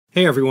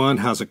Hey everyone,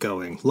 how's it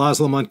going?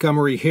 Laszlo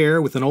Montgomery here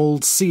with an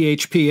old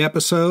CHP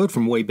episode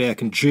from way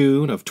back in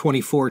June of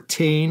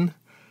 2014.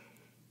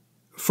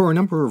 For a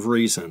number of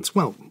reasons.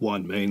 Well,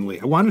 one mainly.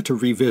 I wanted to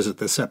revisit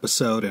this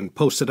episode and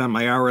post it on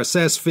my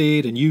RSS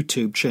feed and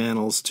YouTube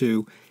channels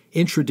to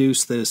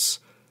introduce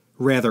this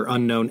rather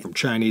unknown from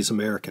Chinese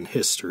American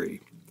history.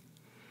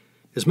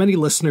 As many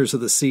listeners of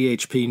the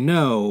CHP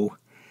know,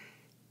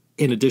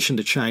 in addition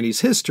to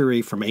Chinese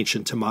history, from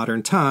ancient to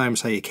modern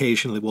times, I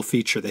occasionally will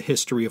feature the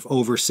history of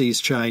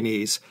overseas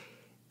Chinese,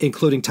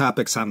 including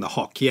topics on the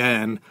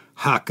Hokkien,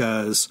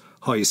 Hakkas,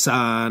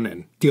 Khoisan,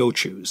 and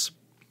Teochews.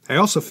 I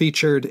also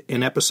featured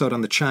an episode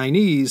on the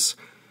Chinese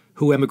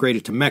who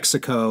emigrated to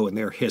Mexico and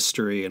their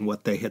history and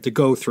what they had to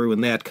go through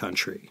in that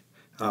country,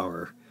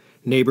 our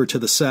neighbor to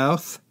the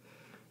south.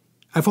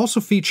 I've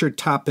also featured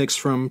topics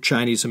from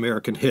Chinese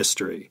American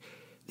history,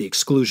 the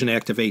Exclusion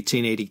Act of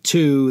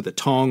 1882, the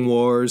Tong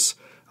Wars,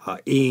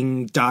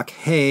 Ing, Doc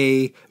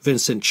Hay,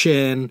 Vincent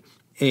Chin,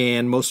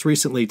 and most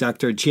recently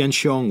Dr.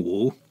 Jianxiong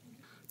Wu.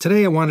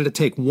 Today I wanted to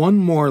take one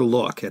more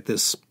look at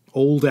this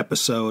old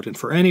episode, and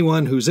for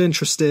anyone who's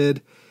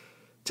interested,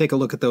 take a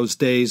look at those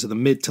days of the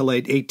mid to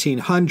late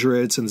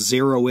 1800s and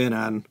zero in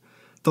on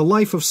the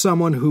life of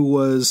someone who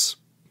was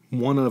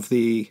one of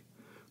the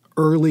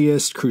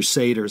earliest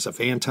crusaders of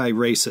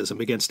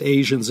anti-racism against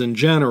Asians in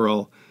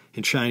general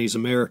and Chinese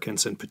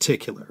Americans in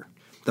particular.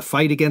 The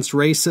fight against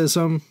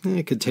racism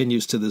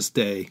continues to this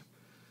day.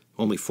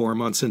 Only 4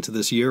 months into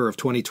this year of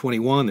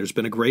 2021, there's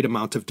been a great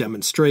amount of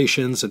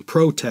demonstrations and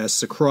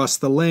protests across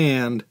the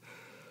land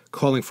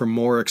calling for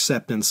more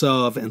acceptance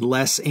of and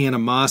less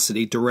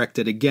animosity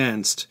directed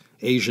against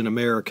Asian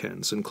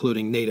Americans,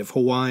 including Native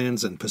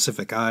Hawaiians and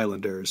Pacific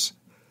Islanders.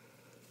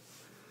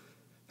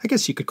 I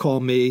guess you could call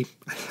me,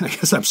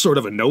 I'm sort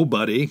of a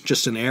nobody,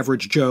 just an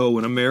average Joe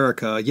in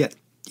America, yet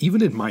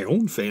even in my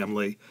own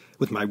family,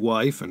 with my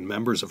wife and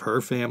members of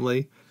her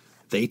family,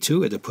 they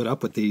too had to put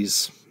up with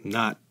these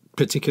not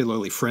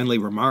particularly friendly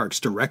remarks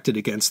directed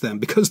against them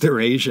because they're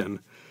Asian.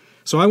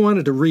 So I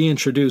wanted to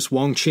reintroduce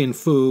Wong Chin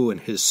Foo and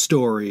his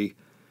story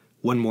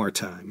one more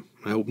time.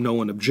 I hope no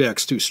one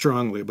objects too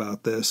strongly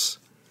about this.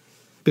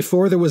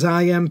 Before there was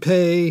I.M.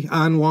 Pei,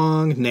 An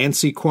Wang,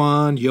 Nancy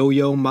Kwan,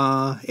 Yo-Yo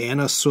Ma,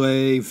 Anna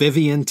Sui,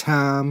 Vivian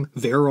Tam,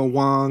 Vera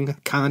Wang,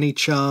 Connie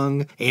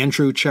Chung,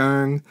 Andrew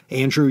Chung,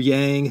 Andrew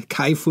Yang,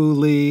 Kai-Fu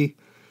Lee.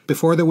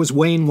 Before there was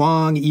Wayne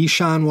Wang,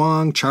 Ishan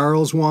Wang,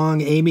 Charles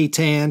Wang, Amy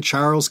Tan,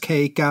 Charles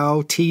K.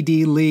 Gao,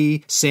 T.D.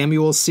 Lee,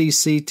 Samuel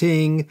C.C.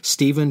 Ting,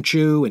 Stephen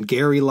Chu, and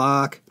Gary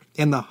Locke,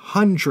 and the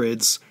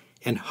hundreds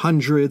and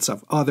hundreds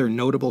of other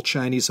notable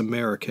Chinese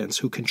Americans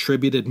who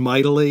contributed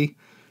mightily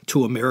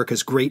to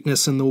America's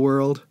greatness in the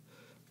world,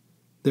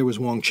 there was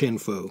Wong Chin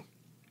Foo.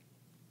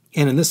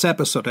 And in this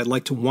episode, I'd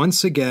like to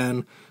once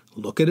again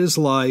look at his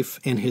life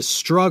and his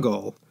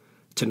struggle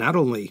to not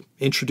only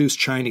introduce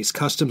Chinese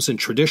customs and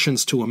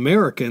traditions to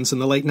Americans in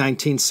the late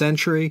 19th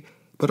century,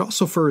 but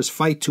also for his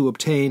fight to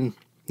obtain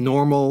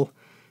normal,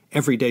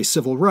 everyday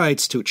civil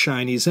rights to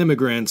Chinese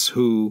immigrants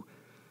who,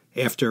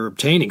 after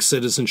obtaining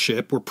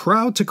citizenship, were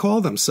proud to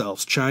call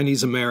themselves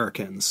Chinese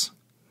Americans.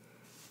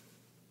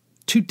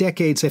 2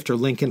 decades after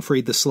Lincoln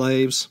freed the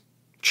slaves,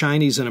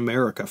 Chinese in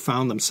America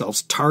found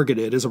themselves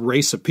targeted as a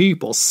race of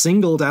people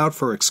singled out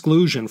for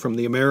exclusion from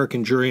the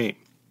American dream.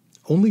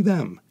 Only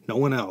them, no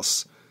one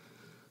else.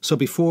 So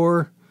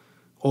before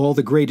all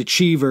the great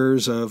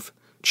achievers of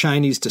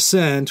Chinese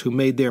descent who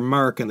made their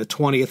mark in the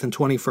 20th and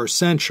 21st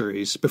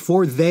centuries,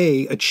 before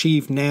they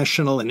achieved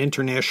national and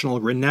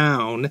international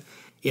renown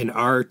in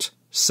art,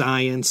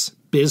 science,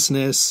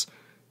 business,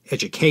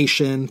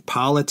 education,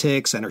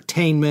 politics,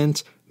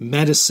 entertainment,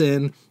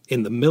 medicine,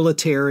 in the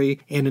military,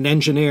 and in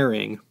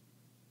engineering,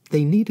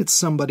 they needed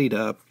somebody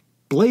to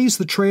blaze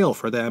the trail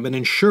for them and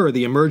ensure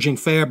the emerging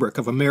fabric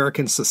of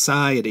American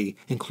society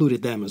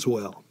included them as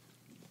well.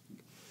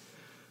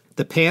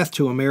 The path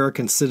to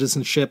American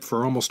citizenship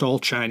for almost all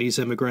Chinese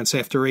immigrants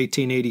after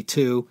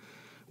 1882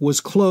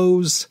 was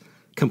closed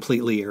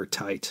completely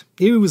airtight.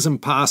 It was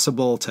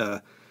impossible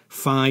to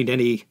find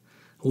any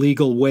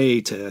legal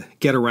way to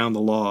get around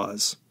the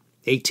laws.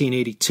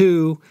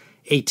 1882,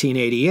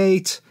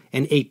 1888,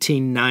 and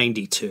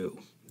 1892.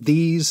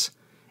 These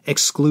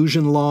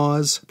exclusion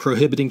laws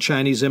prohibiting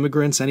Chinese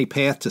immigrants any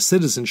path to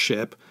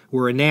citizenship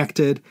were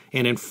enacted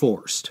and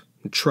enforced.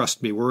 And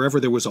trust me, wherever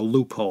there was a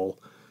loophole,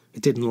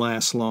 it didn't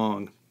last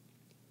long.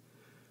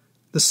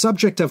 The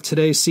subject of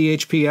today's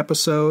CHP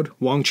episode,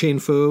 Wong Chin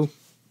Foo,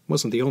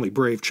 wasn't the only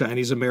brave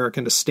Chinese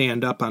American to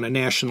stand up on a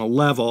national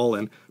level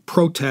and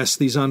protest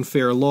these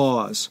unfair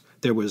laws.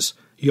 There was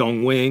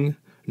Yong Wing,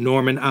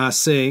 Norman Ah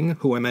Sing,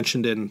 who I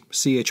mentioned in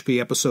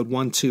CHP episode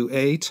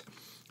 128.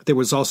 There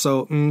was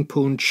also Ng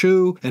Poon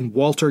Chu and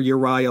Walter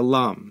Uriah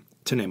Lum,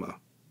 to name a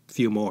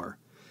few more.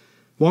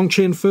 Wong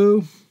Chin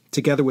Foo,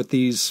 together with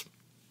these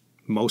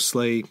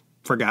mostly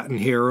forgotten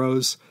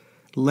heroes,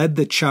 led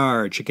the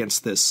charge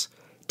against this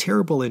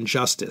terrible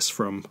injustice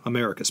from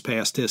America's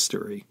past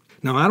history.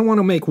 Now, I don't want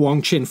to make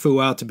Wong Chin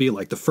Foo out to be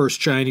like the first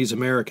Chinese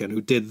American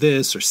who did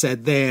this or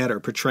said that or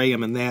portray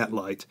him in that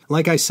light.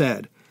 Like I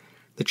said,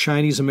 the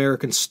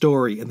Chinese-American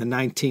story in the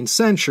 19th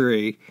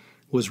century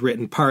was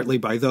written partly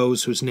by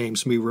those whose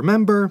names we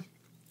remember,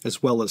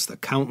 as well as the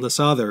countless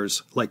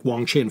others like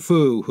Wong Chin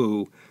Foo,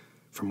 who,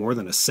 for more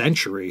than a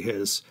century,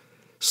 has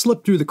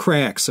slipped through the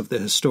cracks of the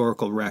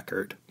historical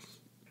record.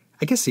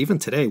 I guess even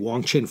today,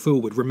 Wong Chin Foo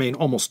would remain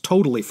almost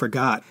totally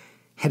forgot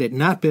had it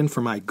not been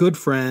for my good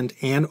friend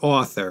and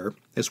author,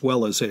 as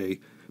well as a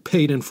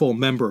paid-in-full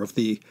member of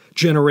the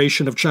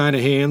generation of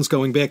China hands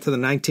going back to the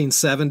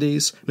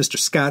 1970s, Mr.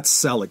 Scott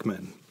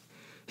Seligman.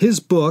 His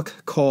book,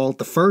 called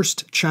The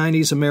First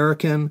Chinese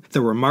American,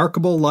 The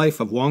Remarkable Life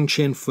of Wong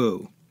Chin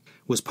Foo,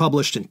 was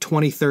published in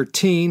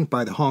 2013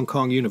 by the Hong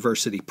Kong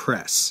University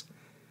Press.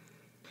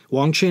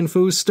 Wong Chin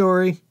Foo's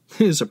story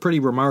is a pretty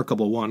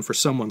remarkable one for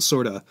someone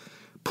sort of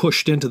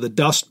pushed into the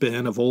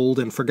dustbin of old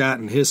and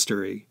forgotten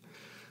history.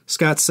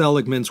 Scott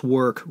Seligman's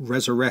work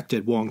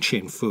resurrected Wong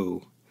Chin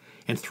Foo,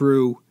 and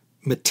through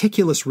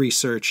meticulous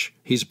research,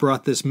 he's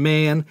brought this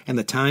man and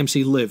the times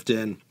he lived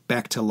in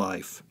back to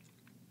life.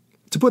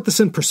 To put this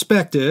in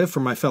perspective for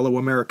my fellow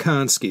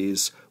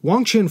Amerikanskis,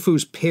 Wong Chin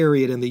Foo's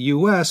period in the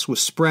U.S.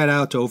 was spread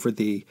out over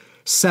the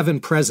 7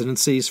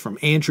 presidencies from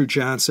Andrew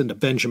Johnson to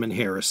Benjamin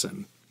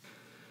Harrison.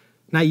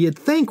 Now, you'd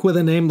think with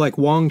a name like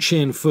Wong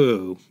Chin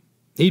Foo,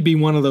 he'd be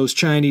one of those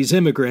Chinese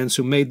immigrants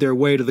who made their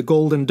way to the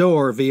Golden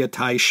Door via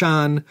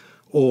Taishan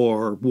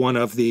or one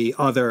of the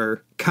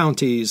other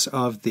counties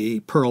of the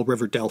Pearl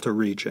River Delta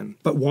region.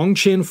 But Wong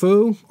Chin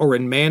Foo, or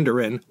in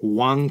Mandarin,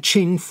 Wong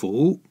Chin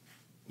Foo,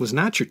 was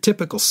not your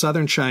typical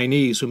southern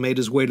Chinese who made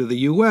his way to the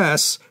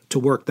U.S. to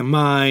work the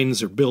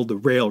mines or build the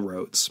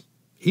railroads.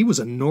 He was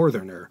a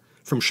northerner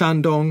from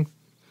Shandong,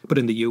 but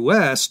in the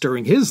U.S.,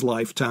 during his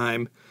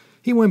lifetime,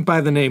 he went by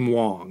the name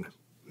Wong,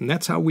 and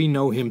that's how we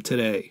know him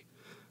today.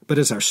 But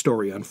as our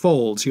story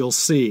unfolds, you'll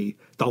see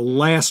the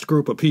last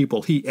group of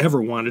people he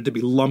ever wanted to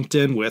be lumped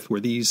in with were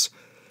these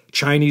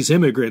Chinese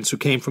immigrants who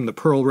came from the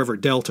Pearl River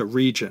Delta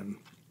region.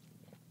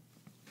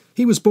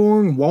 He was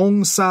born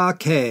Wong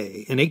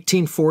Sa-kei in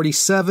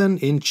 1847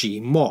 in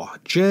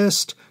Jimo,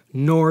 just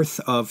north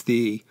of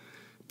the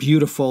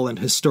beautiful and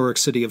historic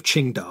city of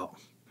Qingdao.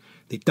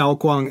 The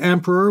Daoguang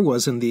Emperor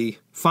was in the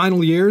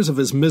final years of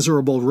his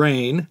miserable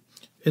reign.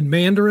 In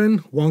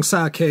Mandarin, Wong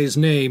Sa-kei's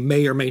name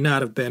may or may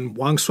not have been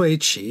Wang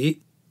Sui-chi.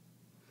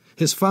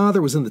 His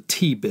father was in the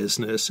tea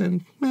business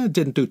and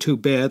didn't do too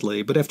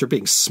badly, but after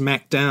being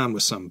smacked down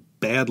with some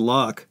bad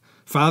luck,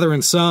 father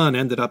and son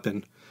ended up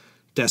in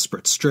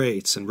desperate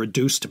straits and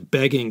reduced to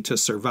begging to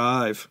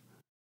survive.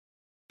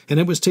 And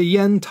it was to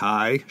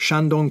Yantai,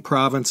 Shandong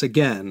province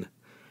again,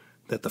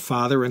 that the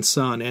father and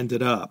son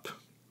ended up.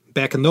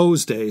 Back in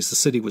those days, the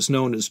city was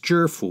known as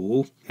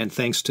Zhifu, and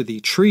thanks to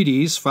the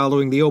treaties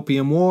following the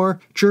Opium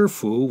War,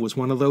 Zhifu was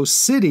one of those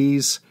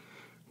cities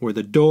where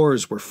the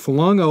doors were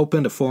flung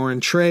open to foreign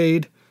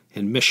trade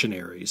and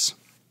missionaries.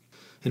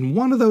 And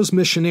one of those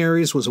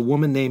missionaries was a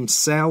woman named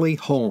Sally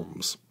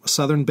Holmes, a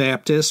Southern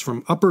Baptist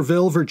from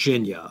Upperville,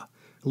 Virginia,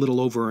 a little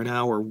over an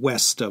hour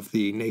west of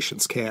the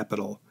nation's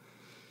capital.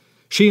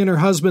 She and her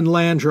husband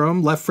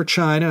Landrum left for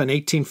China in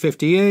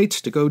 1858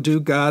 to go do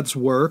God's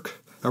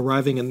work,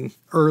 arriving in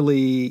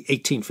early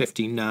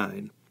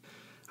 1859.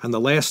 On the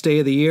last day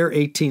of the year,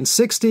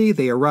 1860,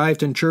 they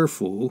arrived in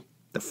Zhifu,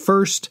 the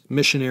first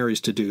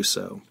missionaries to do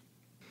so.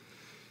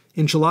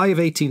 In July of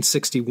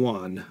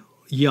 1861,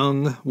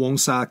 young Wong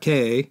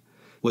Sa-kei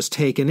was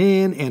taken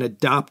in and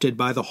adopted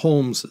by the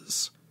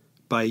Holmeses.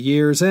 By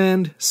year's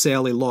end,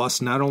 Sally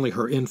lost not only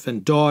her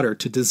infant daughter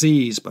to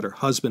disease, but her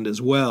husband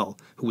as well,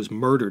 who was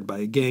murdered by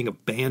a gang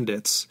of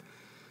bandits.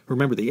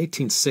 Remember, the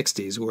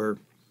 1860s were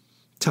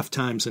tough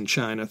times in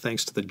China,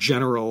 thanks to the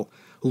general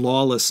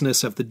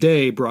lawlessness of the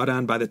day brought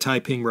on by the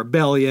Taiping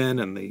Rebellion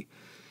and the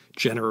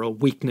general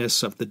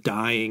weakness of the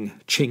dying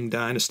Qing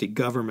dynasty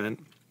government.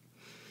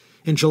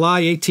 In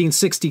July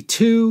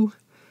 1862,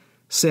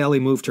 Sally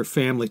moved her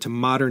family to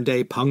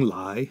modern-day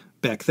Penglai,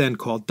 back then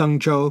called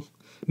Dengzhou,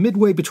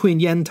 midway between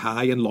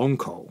Yantai and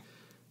Longkou.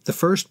 The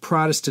first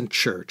Protestant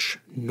church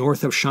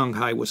north of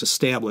Shanghai was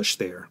established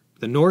there,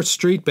 the North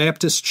Street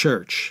Baptist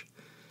Church.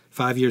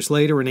 5 years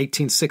later, in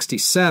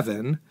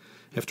 1867,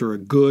 after a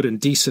good and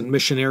decent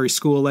missionary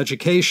school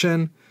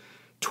education,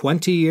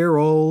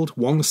 20-year-old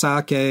Wong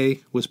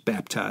Sa-kei was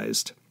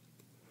baptized.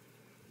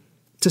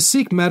 To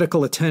seek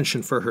medical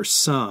attention for her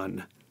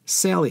son,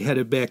 Sally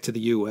headed back to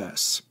the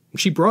U.S.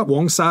 She brought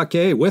Wong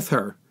Sa-kei with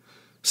her.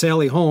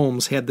 Sally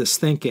Holmes had this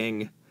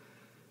thinking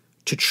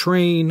to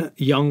train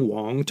young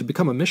Wong to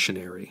become a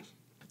missionary.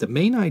 The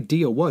main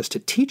idea was to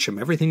teach him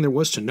everything there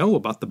was to know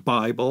about the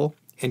Bible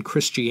and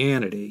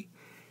Christianity,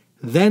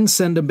 then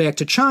send him back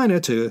to China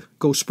to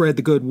go spread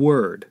the good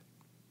word.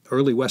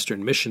 Early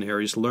Western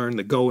missionaries learned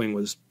the going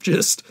was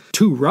just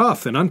too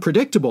rough and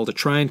unpredictable to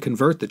try and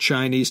convert the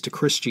Chinese to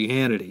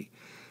Christianity.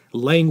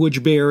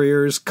 Language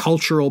barriers,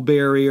 cultural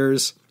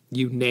barriers,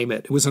 you name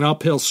it. It was an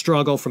uphill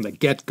struggle from the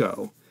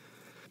get-go.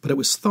 But it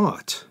was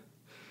thought,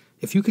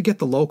 if you could get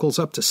the locals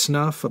up to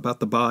snuff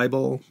about the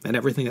Bible and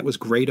everything that was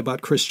great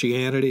about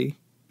Christianity,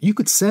 You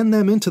could send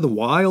them into the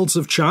wilds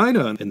of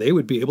China, and they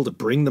would be able to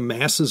bring the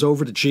masses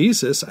over to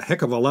Jesus a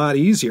heck of a lot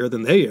easier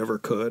than they ever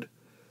could.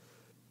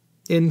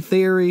 In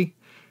theory,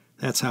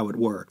 that's how it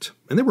worked.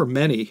 And there were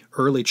many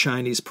early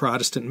Chinese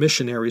Protestant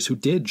missionaries who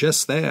did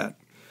just that.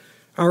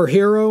 Our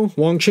hero,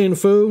 Wong Chin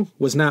Foo,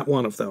 was not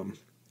one of them.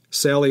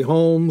 Sally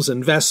Holmes'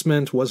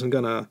 investment wasn't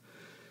going to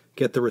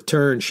get the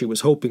return she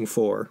was hoping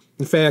for.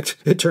 In fact,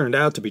 it turned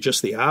out to be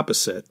just the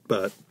opposite,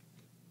 but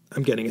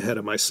I'm getting ahead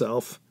of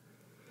myself.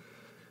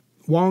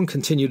 Wong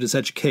continued his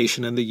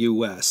education in the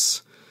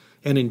U.S.,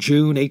 and in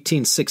June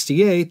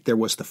 1868 there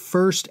was the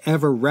first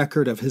ever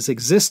record of his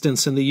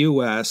existence in the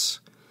U.S.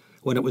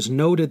 when it was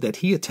noted that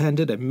he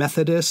attended a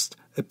Methodist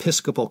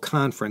Episcopal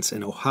conference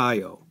in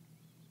Ohio.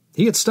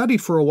 He had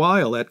studied for a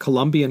while at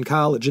Columbian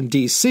College in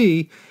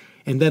D.C.,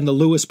 and then the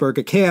Lewisburg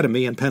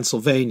Academy in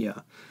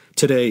Pennsylvania,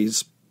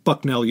 today's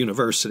Bucknell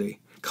University.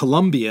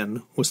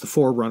 Columbian was the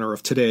forerunner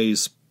of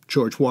today's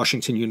George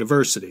Washington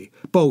University,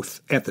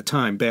 both at the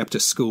time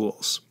Baptist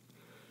schools.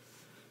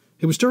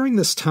 It was during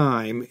this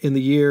time, in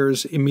the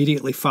years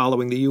immediately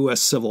following the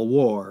U.S. Civil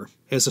War,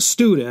 as a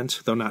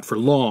student, though not for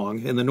long,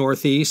 in the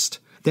Northeast,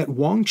 that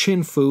Wong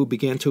Chin Foo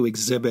began to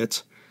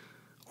exhibit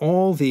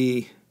all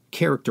the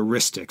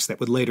characteristics that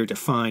would later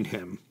define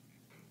him.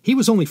 He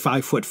was only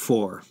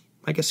 5'4".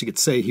 I guess you could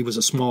say he was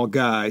a small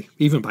guy,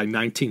 even by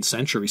 19th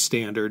century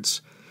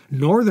standards.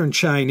 Northern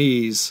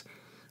Chinese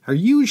are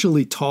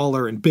usually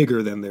taller and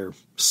bigger than their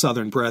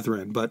southern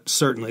brethren, but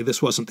certainly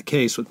this wasn't the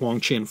case with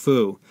Wong Chin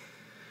Foo.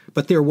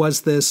 But there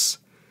was this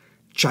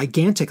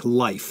gigantic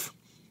life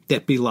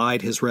that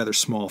belied his rather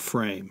small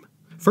frame.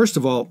 First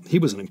of all, he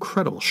was an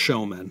incredible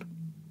showman.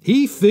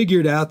 He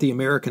figured out the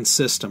American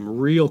system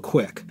real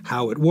quick,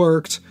 how it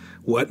worked,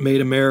 what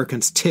made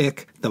Americans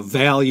tick, the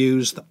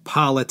values, the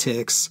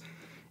politics,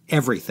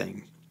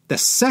 everything. The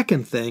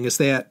second thing is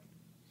that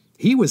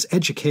he was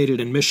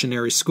educated in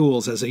missionary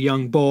schools as a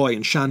young boy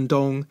in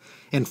Shandong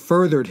and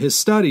furthered his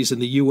studies in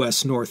the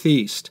U.S.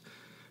 Northeast.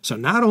 So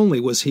not only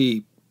was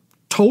he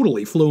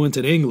totally fluent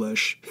in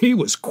English, he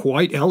was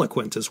quite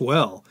eloquent as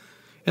well.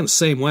 And the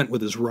same went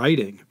with his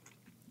writing.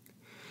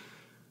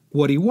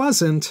 What he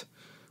wasn't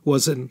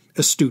was an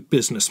astute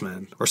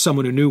businessman or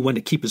someone who knew when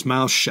to keep his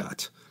mouth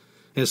shut.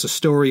 As the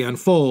story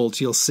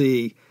unfolds, you'll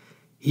see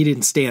he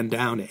didn't stand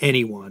down to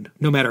anyone,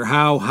 no matter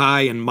how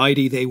high and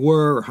mighty they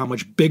were or how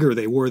much bigger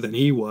they were than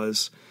he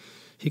was.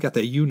 He got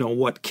the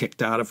you-know-what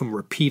kicked out of him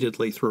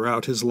repeatedly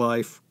throughout his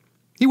life.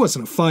 He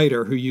wasn't a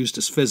fighter who used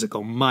his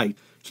physical might.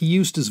 He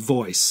used his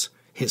voice,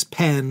 his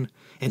pen,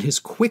 and his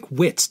quick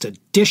wits to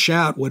dish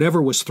out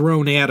whatever was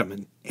thrown at him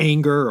in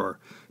anger or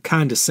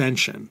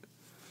condescension.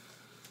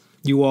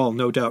 You all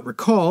no doubt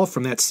recall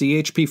from that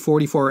CHP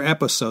 44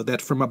 episode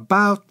that from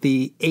about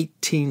the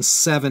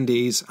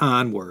 1870s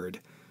onward,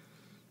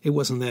 it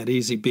wasn't that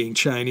easy being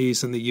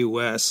Chinese in the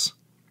U.S.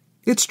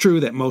 It's true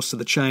that most of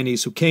the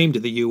Chinese who came to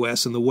the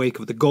U.S. in the wake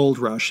of the gold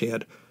rush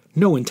had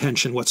no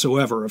intention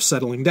whatsoever of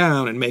settling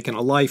down and making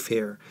a life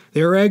here.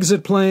 Their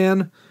exit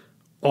plan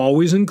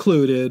always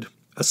included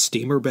a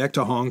steamer back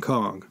to Hong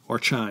Kong or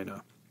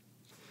China.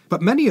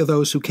 But many of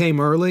those who came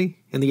early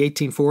in the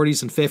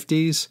 1840s and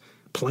 50s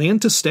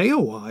planned to stay a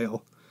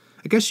while.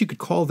 I guess you could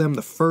call them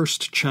the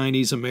first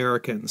Chinese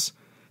Americans.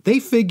 They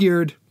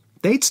figured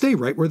they'd stay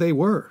right where they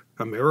were.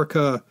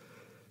 America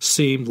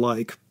seemed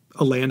like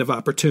a land of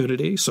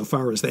opportunity, so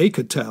far as they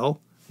could tell.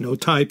 No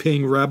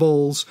Taiping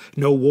rebels,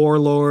 no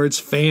warlords,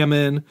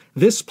 famine.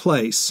 This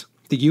place,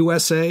 the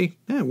USA,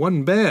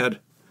 wasn't bad.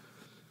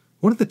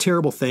 One of the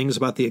terrible things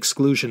about the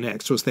Exclusion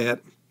Acts was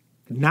that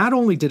not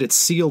only did it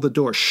seal the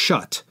door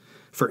shut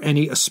for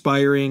any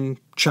aspiring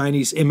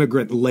Chinese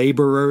immigrant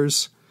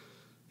laborers,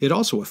 it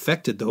also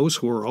affected those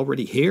who were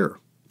already here.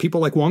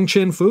 People like Wong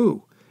Chin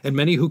Foo and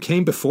many who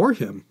came before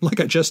him, like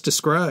I just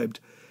described.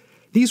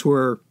 These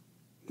were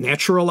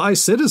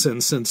naturalized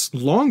citizens since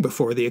long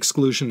before the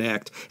Exclusion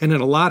Act, and in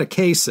a lot of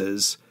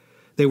cases,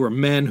 they were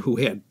men who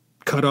had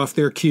cut off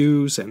their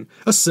cues and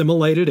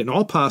assimilated in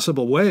all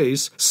possible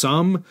ways,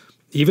 some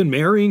even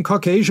marrying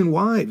Caucasian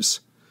wives.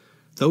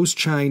 Those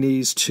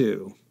Chinese,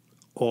 too,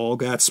 all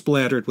got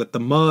splattered with the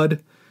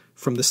mud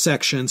from the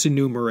sections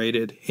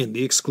enumerated in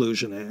the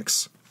Exclusion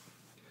Acts.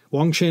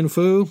 Wong Chin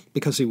Foo,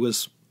 because he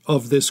was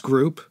of this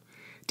group,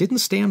 didn't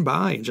stand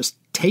by and just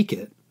take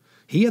it.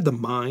 He had the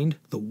mind,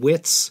 the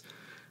wits,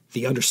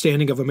 the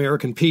understanding of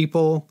American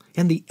people,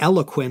 and the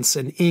eloquence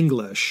in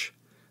English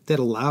that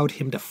allowed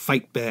him to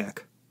fight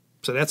back.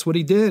 So that's what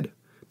he did,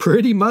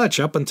 pretty much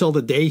up until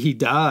the day he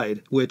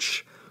died,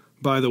 which,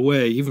 by the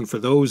way, even for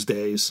those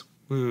days,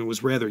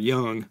 was rather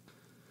young.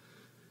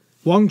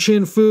 Wong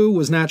Chin Foo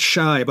was not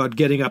shy about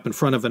getting up in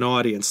front of an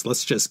audience.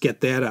 Let's just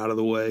get that out of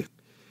the way.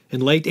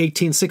 In late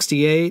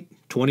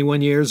 1868,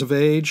 21 years of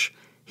age,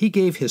 he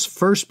gave his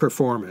first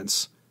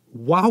performance,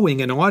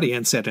 wowing an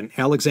audience at an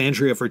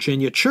Alexandria,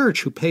 Virginia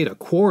church who paid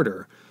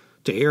 $0.25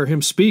 to hear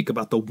him speak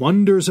about the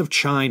wonders of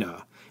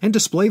China and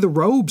display the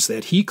robes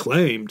that he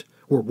claimed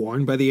were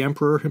worn by the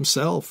emperor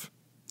himself.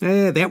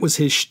 That was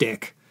his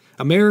shtick.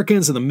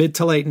 Americans in the mid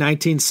to late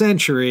 19th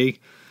century,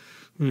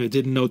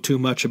 didn't know too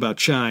much about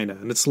China,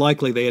 and it's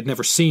likely they had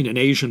never seen an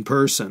Asian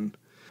person.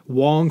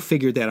 Wong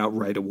figured that out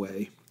right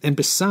away. And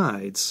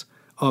besides,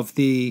 of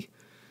the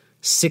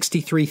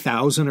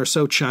 63,000 or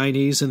so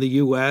Chinese in the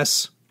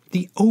U.S.,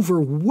 the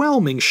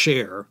overwhelming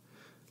share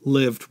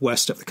lived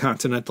west of the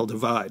Continental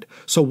Divide.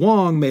 So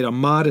Wong made a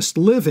modest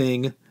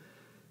living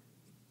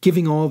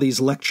giving all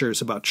these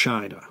lectures about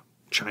China,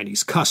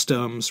 Chinese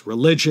customs,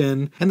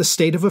 religion, and the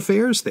state of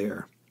affairs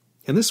there.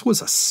 And this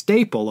was a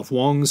staple of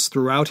Wong's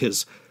throughout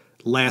his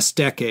last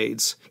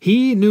decades.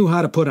 He knew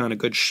how to put on a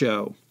good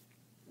show.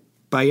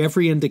 By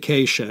every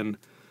indication,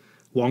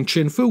 Wong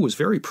Chin Foo was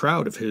very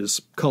proud of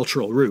his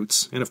cultural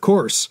roots, and of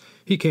course,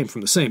 he came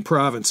from the same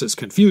province as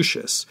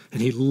Confucius,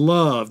 and he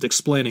loved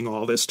explaining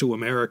all this to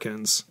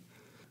Americans.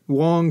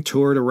 Wong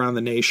toured around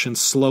the nation,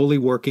 slowly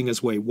working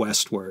his way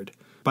westward.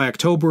 By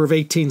October of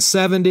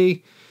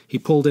 1870, he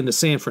pulled into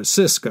San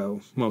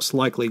Francisco, most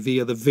likely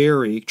via the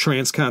very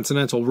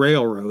transcontinental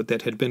railroad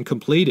that had been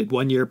completed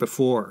 1 year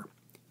before.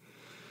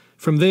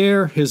 From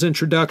there, his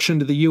introduction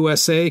to the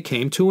USA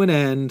came to an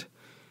end,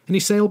 and he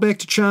sailed back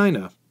to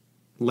China,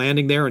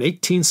 landing there in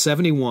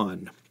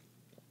 1871.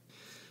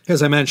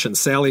 As I mentioned,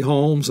 Sally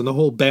Holmes and the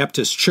whole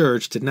Baptist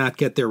Church did not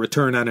get their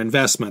return on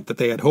investment that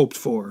they had hoped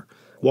for.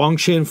 Wong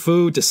Chin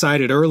Foo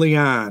decided early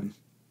on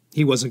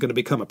he wasn't going to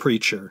become a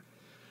preacher.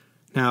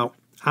 Now,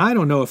 I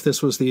don't know if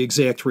this was the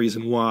exact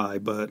reason why,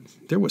 but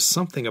there was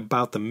something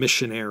about the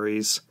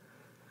missionaries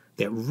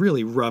that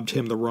really rubbed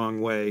him the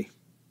wrong way.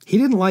 He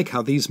didn't like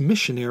how these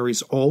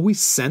missionaries always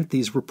sent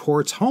these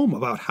reports home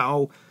about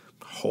how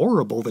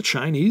horrible the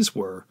Chinese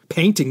were,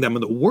 painting them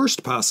in the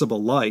worst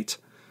possible light.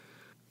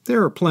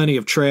 There are plenty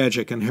of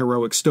tragic and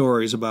heroic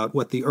stories about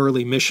what the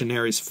early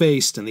missionaries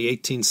faced in the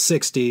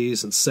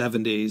 1860s and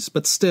 70s,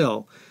 but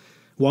still,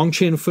 Wong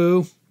Chin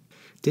Foo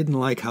didn't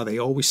like how they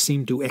always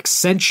seemed to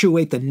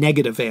accentuate the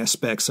negative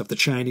aspects of the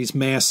Chinese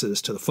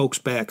masses to the folks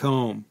back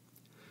home.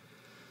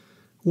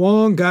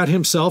 Wong got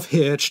himself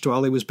hitched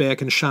while he was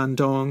back in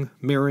Shandong,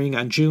 marrying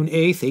on June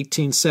 8,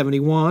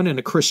 1871, in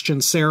a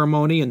Christian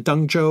ceremony in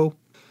Dengzhou.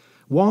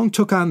 Wong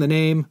took on the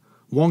name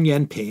Wong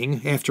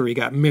Yanping after he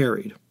got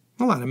married.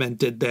 A lot of men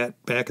did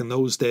that back in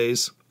those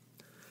days.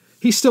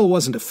 He still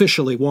wasn't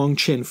officially Wong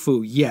Chin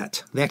Foo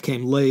yet. That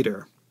came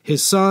later.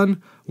 His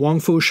son, Wong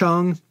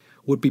Fusheng,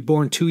 would be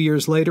born 2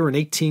 years later in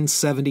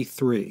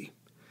 1873.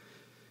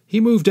 He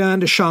moved on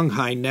to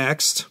Shanghai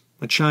next.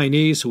 A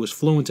Chinese who was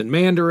fluent in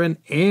Mandarin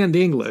and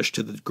English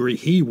to the degree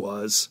he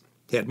was.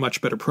 He had much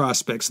better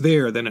prospects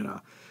there than in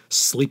a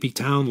sleepy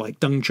town like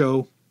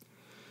Dengzhou.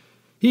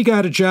 He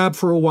got a job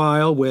for a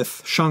while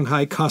with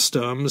Shanghai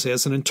Customs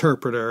as an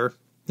interpreter.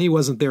 He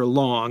wasn't there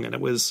long, and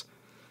it was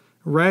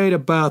right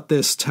about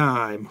this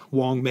time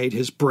Wong made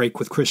his break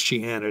with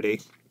Christianity.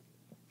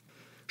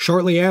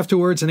 Shortly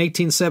afterwards, in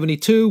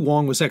 1872,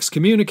 Wong was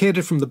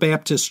excommunicated from the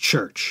Baptist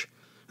Church.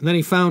 And then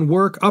he found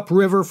work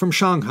upriver from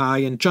Shanghai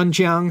in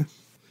Zhenjiang.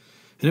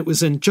 And it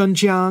was in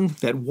Zhenjiang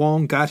that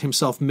Wong got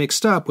himself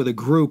mixed up with a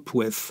group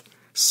with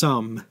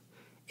some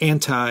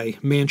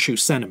anti-Manchu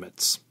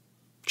sentiments.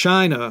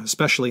 China,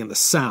 especially in the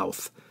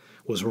south,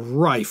 was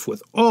rife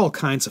with all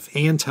kinds of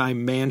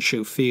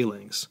anti-Manchu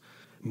feelings.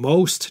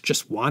 Most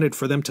just wanted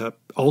for them to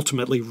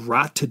ultimately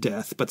rot to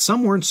death, but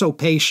some weren't so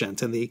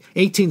patient, and the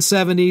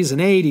 1870s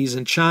and 80s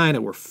in China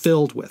were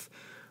filled with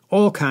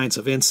all kinds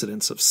of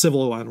incidents of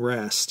civil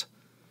unrest.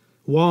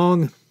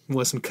 Wong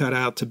wasn't cut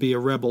out to be a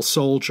rebel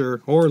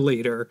soldier or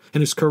leader,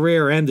 and his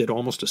career ended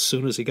almost as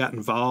soon as he got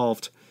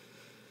involved.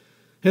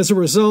 As a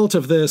result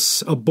of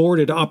this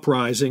aborted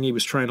uprising he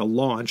was trying to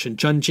launch in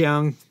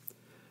Zhenjiang,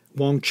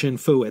 Wong Chin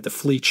Foo had to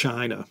flee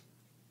China.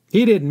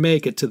 He didn't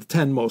make it to the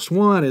 10 most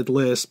wanted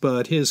list,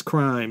 but his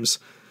crimes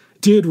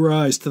did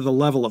rise to the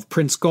level of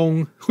Prince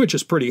Gong, which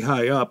is pretty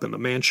high up in the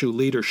Manchu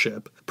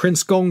leadership.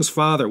 Prince Gong's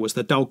father was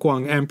the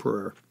Daoguang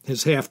Emperor.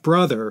 His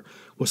half-brother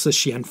was the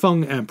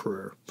Xianfeng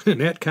Emperor, and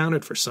that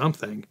counted for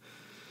something.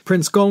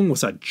 Prince Gong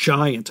was a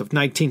giant of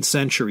 19th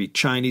century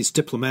Chinese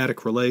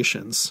diplomatic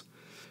relations.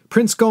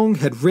 Prince Gong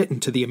had written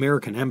to the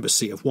American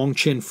embassy of Wong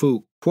Chin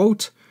Foo,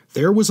 quote,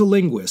 "There was a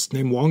linguist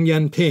named Wong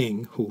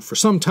Yanping who, for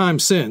some time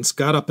since,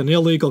 got up an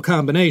illegal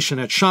combination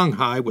at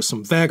Shanghai with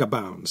some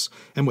vagabonds,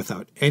 and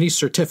without any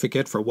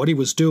certificate for what he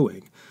was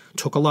doing,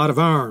 took a lot of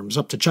arms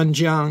up to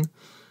Zhenjiang,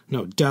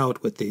 no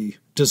doubt with the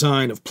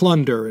design of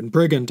plunder and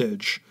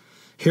brigandage.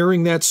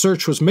 Hearing that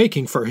search was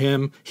making for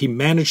him, he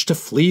managed to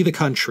flee the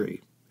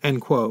country."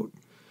 End quote.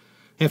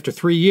 After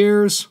 3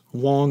 years,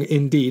 Wong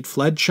indeed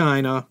fled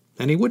China,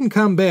 and he wouldn't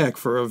come back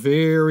for a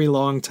very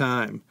long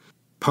time.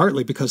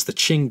 Partly because the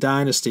Qing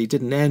dynasty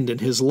didn't end in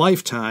his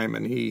lifetime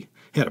and he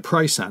had a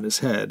price on his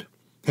head.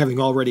 Having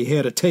already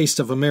had a taste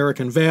of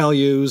American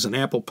values and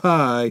apple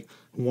pie,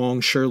 Wong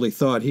surely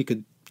thought he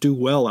could do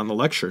well on the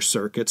lecture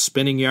circuit,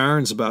 spinning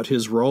yarns about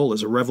his role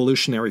as a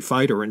revolutionary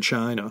fighter in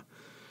China.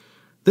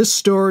 This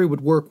story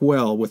would work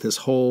well with his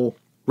whole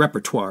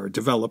repertoire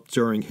developed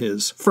during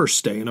his first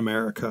stay in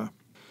America.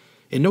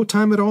 In no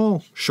time at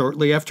all,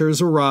 shortly after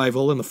his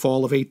arrival in the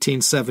fall of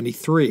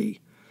 1873,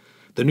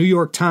 The New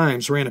York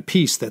Times ran a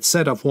piece that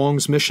said of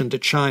Wong's mission to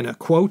China,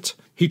 quote,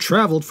 "He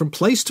traveled from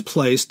place to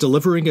place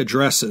delivering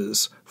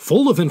addresses,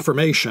 full of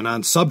information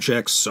on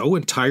subjects so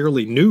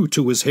entirely new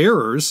to his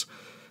hearers,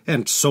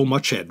 and so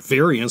much at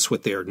variance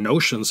with their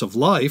notions of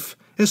life,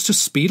 as to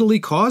speedily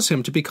cause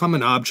him to become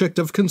an object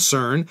of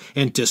concern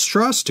and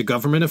distrust to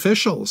government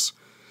officials.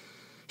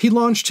 He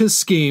launched his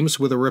schemes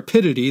with a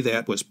rapidity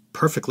that was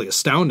perfectly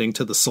astounding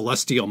to the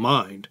celestial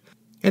mind,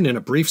 and in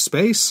a brief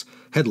space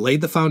had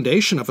laid the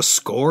foundation of a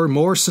score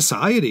more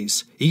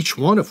societies, each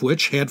one of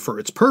which had for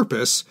its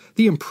purpose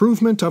the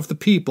improvement of the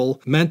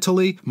people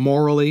mentally,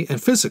 morally,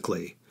 and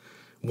physically.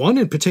 One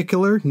in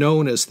particular,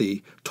 known as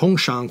the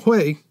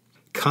Tongshanhui,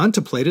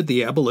 contemplated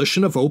the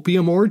abolition of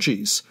opium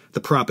orgies,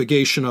 the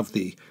propagation of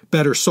the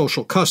better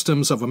social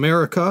customs of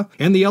America,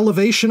 and the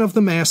elevation of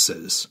the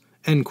masses."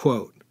 End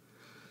quote.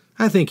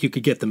 I think you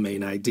could get the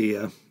main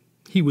idea.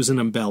 He was an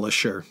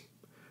embellisher.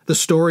 The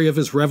story of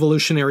his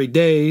revolutionary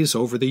days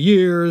over the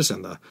years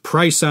and the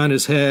price on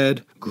his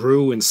head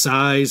grew in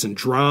size and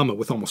drama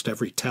with almost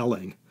every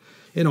telling.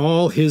 In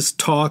all his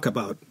talk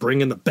about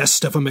bringing the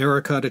best of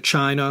America to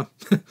China,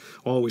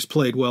 always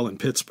played well in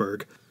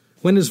Pittsburgh.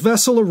 When his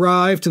vessel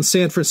arrived in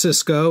San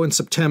Francisco in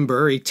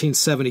September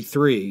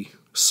 1873,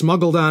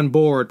 smuggled on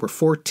board were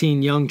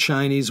 14 young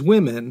Chinese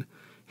women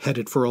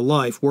headed for a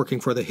life working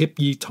for the Hip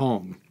Yi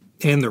Tong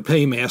and their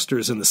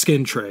paymasters in the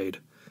skin trade.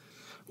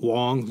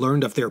 Wong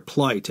learned of their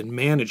plight and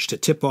managed to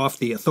tip off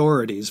the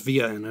authorities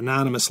via an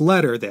anonymous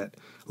letter that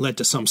led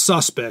to some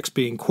suspects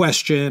being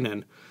questioned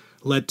and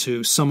led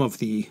to some of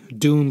the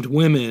doomed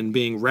women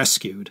being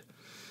rescued.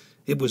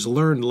 It was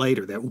learned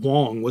later that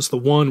Wong was the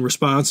one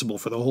responsible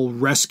for the whole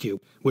rescue,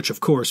 which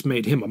of course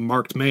made him a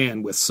marked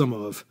man with some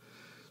of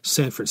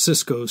San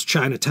Francisco's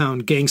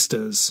Chinatown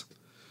gangstas.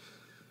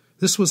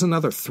 This was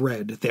another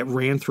thread that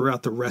ran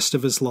throughout the rest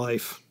of his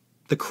life.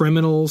 The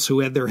criminals who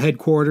had their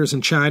headquarters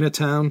in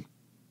Chinatown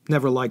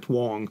never liked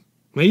Wong.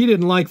 He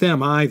didn't like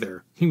them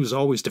either. He was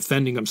always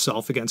defending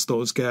himself against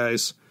those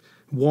guys.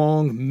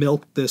 Wong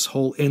milked this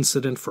whole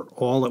incident for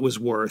all it was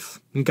worth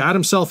and got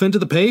himself into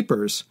the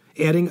papers,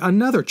 adding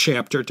another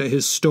chapter to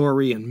his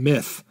story and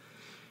myth.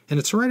 And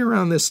it's right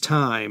around this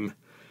time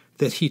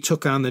that he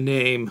took on the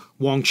name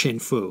Wong Chin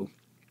Foo.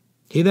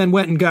 He then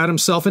went and got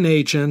himself an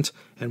agent,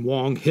 and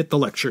Wong hit the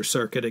lecture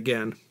circuit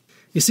again.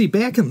 You see,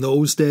 back in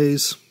those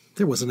days,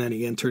 there wasn't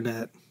any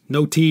internet.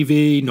 No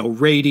TV, no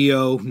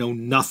radio, no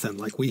nothing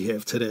like we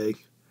have today.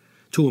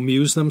 To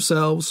amuse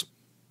themselves,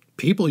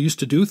 people used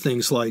to do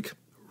things like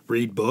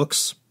read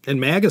books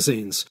and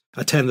magazines,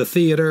 attend the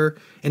theater,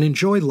 and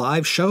enjoy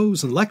live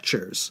shows and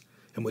lectures.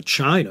 And with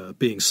China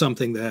being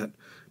something that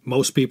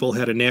most people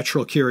had a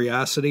natural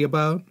curiosity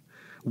about,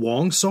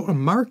 Wong saw a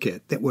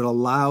market that would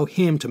allow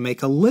him to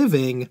make a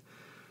living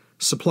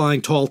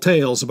supplying tall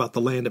tales about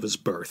the land of his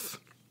birth.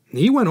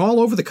 He went all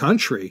over the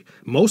country,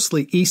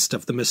 mostly east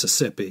of the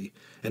Mississippi,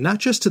 and not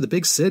just to the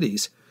big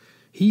cities.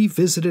 He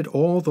visited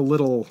all the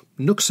little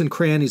nooks and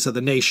crannies of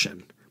the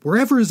nation,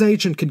 wherever his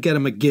agent could get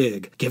him a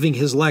gig, giving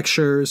his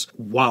lectures,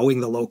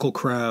 wowing the local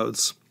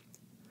crowds.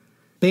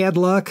 Bad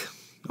luck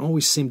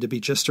always seemed to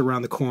be just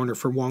around the corner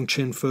for Wong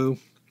Chin Foo.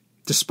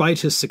 Despite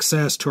his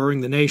success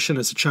touring the nation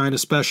as a China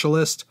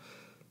specialist,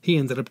 he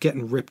ended up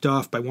getting ripped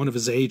off by one of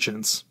his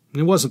agents.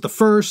 And it wasn't the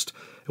first,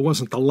 it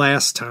wasn't the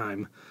last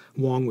time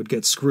Wong would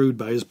get screwed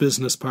by his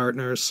business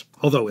partners.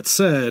 Although it's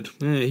said,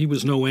 he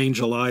was no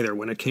angel either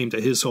when it came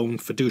to his own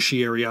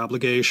fiduciary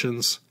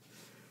obligations.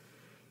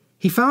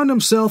 He found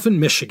himself in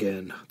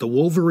Michigan, the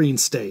Wolverine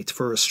state,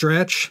 for a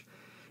stretch,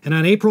 and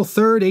on April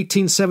 3,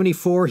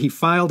 1874, he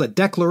filed a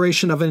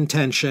declaration of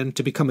intention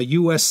to become a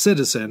U.S.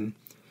 citizen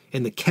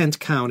in the Kent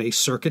County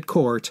Circuit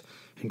Court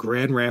in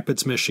Grand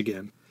Rapids,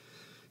 Michigan.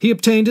 He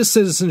obtained his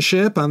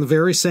citizenship on the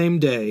very same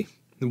day,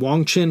 and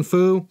Wong Chin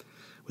Foo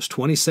was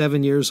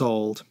 27 years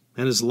old,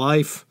 and his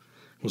life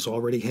was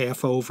already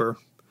half over.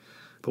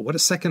 But what a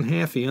second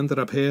half he ended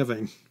up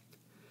having.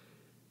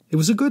 It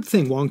was a good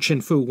thing Wong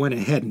Chin Foo went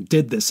ahead and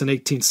did this in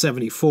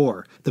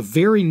 1874. The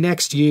very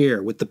next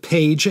year, with the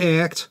Page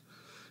Act,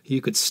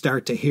 you could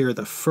start to hear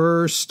the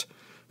first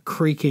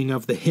creaking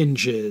of the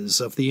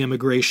hinges of the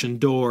immigration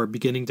door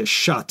beginning to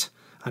shut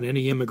on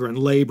any immigrant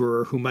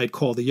laborer who might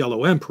call the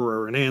Yellow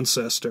Emperor an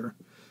ancestor.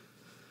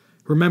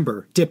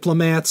 Remember,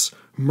 diplomats,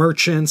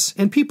 merchants,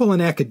 and people in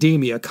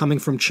academia coming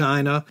from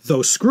China,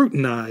 though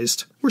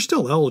scrutinized, were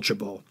still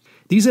eligible.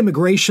 These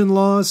immigration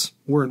laws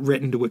weren't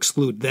written to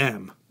exclude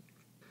them.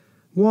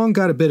 Wong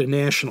got a bit of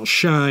national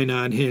shine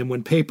on him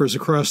when papers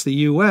across the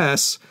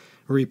U.S.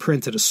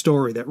 reprinted a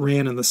story that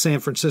ran in the San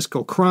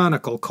Francisco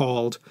Chronicle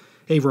called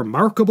A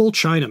Remarkable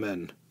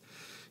Chinaman.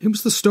 It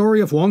was the story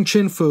of Wong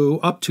Chin Foo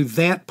up to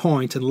that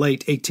point in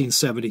late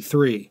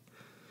 1873.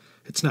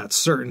 It's not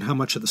certain how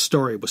much of the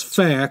story was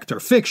fact or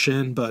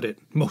fiction, but it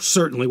most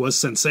certainly was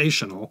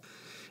sensational.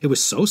 It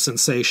was so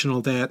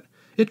sensational that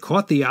it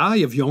caught the eye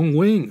of Yong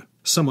Wing,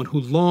 someone who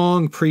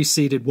long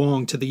preceded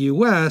Wong to the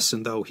U.S.,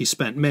 and though he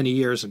spent many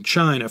years in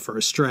China for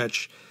a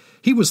stretch,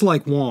 he was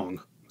like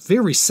Wong,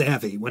 very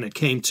savvy when it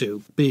came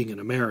to being an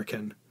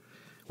American.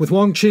 With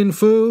Wong Chin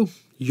Foo,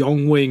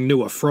 Wing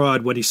knew a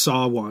fraud when he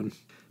saw one.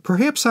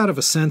 Perhaps out of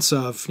a sense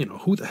of,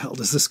 who the hell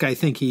does this guy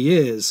think he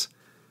is?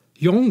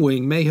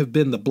 Wing may have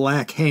been the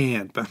black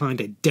hand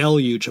behind a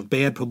deluge of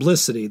bad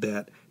publicity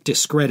that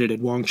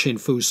discredited Wong Chin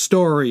Foo's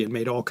story and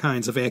made all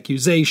kinds of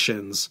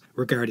accusations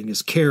regarding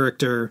his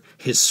character,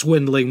 his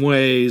swindling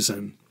ways,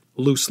 and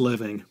loose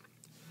living.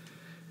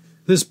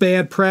 This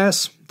bad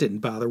press didn't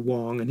bother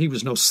Wong, and he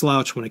was no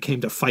slouch when it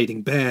came to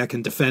fighting back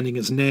and defending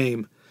his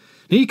name.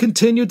 He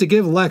continued to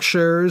give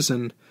lectures,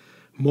 and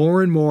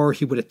more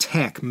he would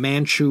attack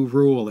Manchu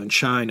rule in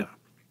China.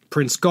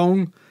 Prince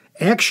Gong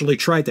actually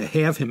tried to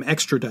have him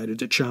extradited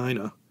to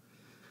China.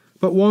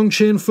 But Wong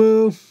Chin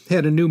Foo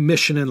had a new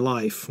mission in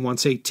life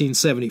once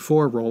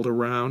 1874 rolled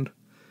around.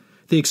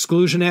 The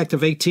Exclusion Act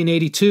of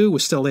 1882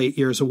 was still 8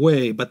 years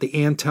away, but the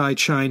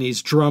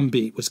anti-Chinese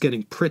drumbeat was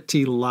getting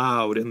pretty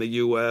loud in the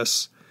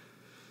U.S.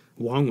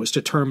 Wong was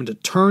determined to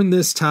turn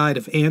this tide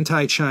of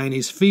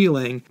anti-Chinese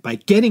feeling by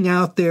getting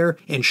out there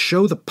and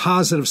show the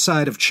positive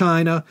side of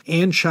China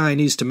and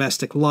Chinese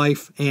domestic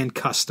life and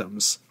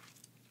customs.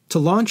 To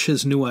launch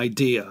his new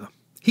idea,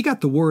 he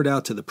got the word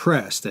out to the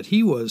press that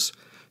he was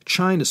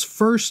China's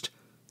first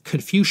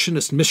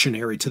Confucianist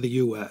missionary to the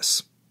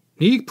U.S.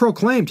 He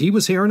proclaimed he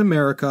was here in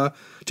America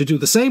to do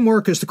the same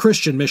work as the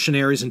Christian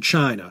missionaries in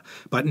China,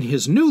 but in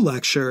his new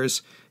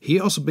lectures, he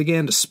also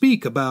began to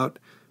speak about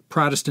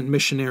Protestant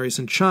missionaries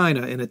in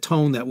China in a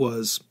tone that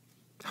was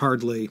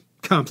hardly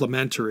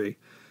complimentary.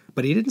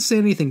 But he didn't say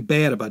anything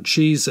bad about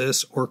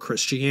Jesus or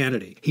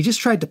Christianity. He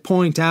just tried to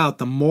point out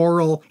the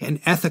moral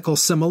and ethical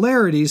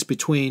similarities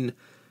between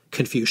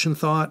Confucian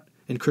thought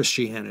and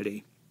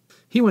Christianity.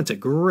 He went to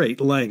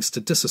great lengths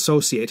to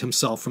disassociate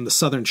himself from the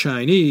Southern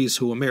Chinese,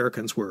 who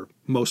Americans were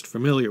most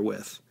familiar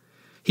with.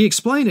 He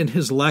explained in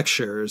his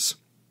lectures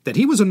that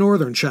he was a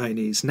Northern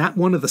Chinese, not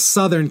one of the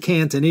Southern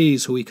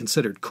Cantonese who he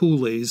considered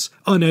coolies,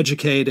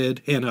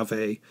 uneducated, and of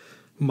a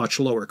much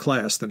lower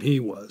class than he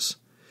was.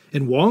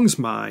 In Wong's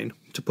mind,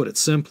 to put it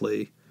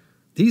simply,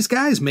 these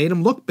guys made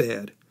him look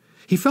bad.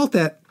 He felt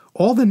that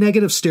all the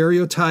negative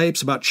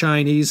stereotypes about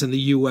Chinese in the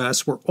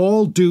U.S. were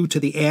all due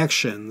to the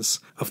actions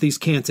of these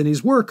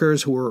Cantonese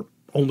workers who were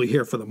only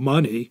here for the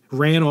money,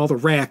 ran all the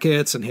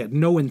rackets, and had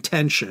no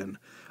intention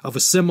of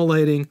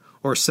assimilating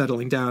or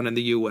settling down in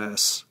the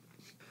U.S.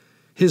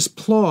 His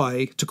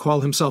ploy to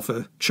call himself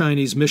a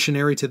Chinese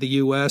missionary to the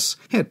U.S.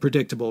 had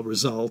predictable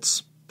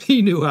results.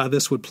 He knew how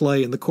this would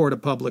play in the court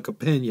of public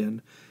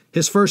opinion.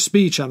 His first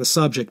speech on the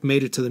subject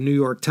made it to the New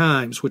York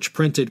Times, which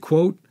printed,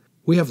 quote,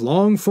 "We have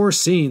long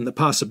foreseen the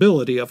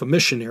possibility of a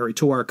missionary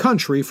to our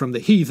country from the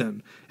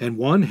heathen, and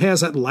one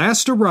has at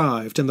last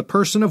arrived in the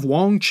person of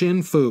Wong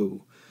Chin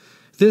Foo.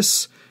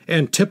 This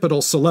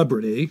antipodal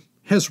celebrity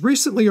has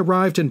recently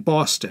arrived in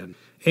Boston,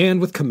 and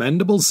with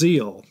commendable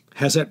zeal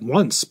has at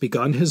once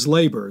begun his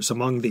labors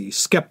among the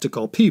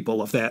skeptical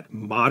people of that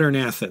modern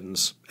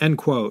Athens." End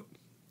quote.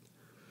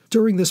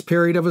 During this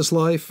period of his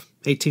life,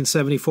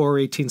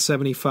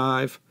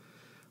 1874-1875,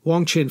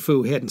 Wong Chin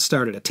Foo hadn't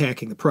started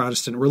attacking the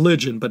Protestant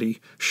religion, but he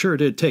sure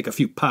did take a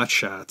few pot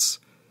shots.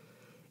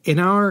 In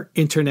our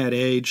internet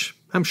age,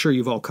 I'm sure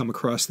you've all come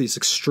across these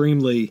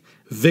extremely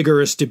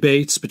vigorous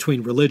debates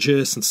between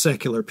religious and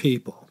secular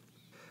people.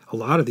 A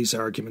lot of these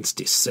arguments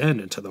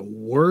descend into the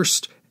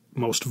worst,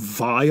 most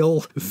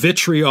vile,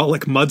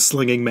 vitriolic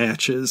mudslinging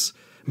matches.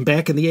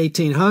 Back in the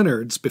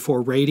 1800s,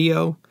 before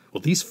radio,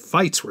 well, these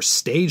fights were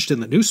staged in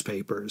the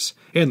newspapers,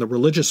 and the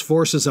religious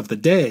forces of the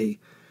day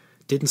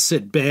didn't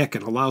sit back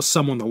and allow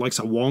someone the likes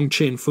of Wong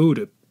Chin Foo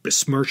to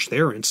besmirch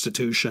their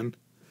institution.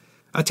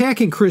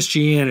 Attacking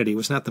Christianity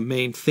was not the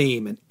main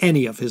theme in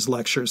any of his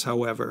lectures,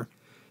 however.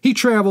 He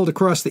traveled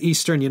across the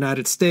eastern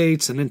United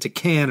States and into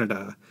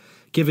Canada,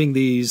 giving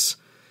these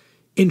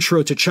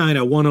Intro to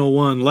China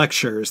 101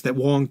 lectures that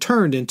Wong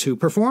turned into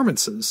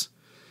performances.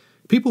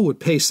 People would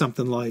pay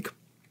something like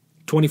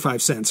 25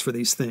 cents for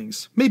these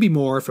things, maybe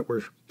more if it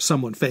were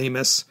someone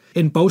famous.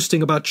 In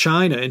boasting about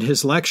China in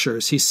his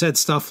lectures, he said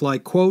stuff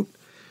like, quote,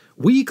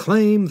 "We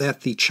claim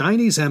that the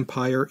Chinese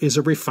Empire is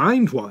a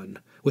refined one,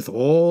 with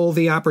all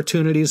the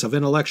opportunities of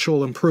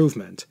intellectual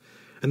improvement,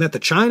 and that the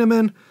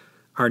Chinamen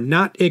are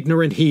not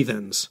ignorant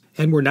heathens,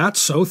 and were not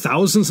so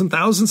thousands and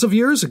thousands of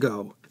years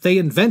ago. They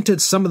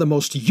invented some of the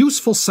most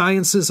useful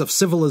sciences of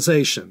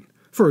civilization.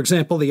 For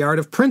example, the art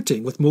of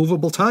printing with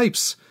movable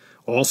types.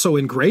 Also,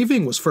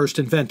 engraving was first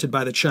invented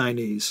by the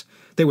Chinese.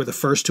 They were the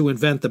first to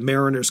invent the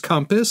mariner's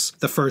compass,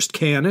 the first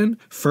cannon,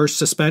 first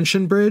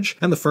suspension bridge,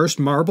 and the first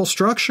marble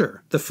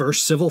structure, the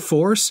first civil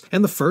force,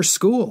 and the first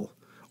school.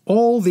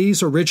 All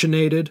these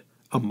originated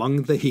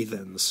among the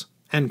heathens."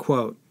 End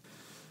quote.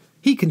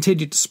 He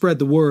continued to spread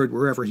the word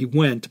wherever he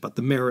went about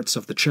the merits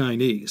of the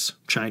Chinese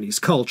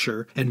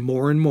culture, and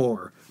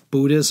more,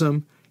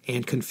 Buddhism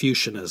and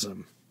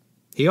Confucianism.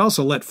 He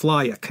also let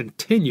fly a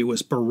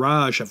continuous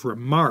barrage of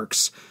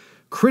remarks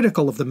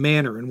critical of the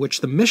manner in which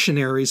the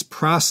missionaries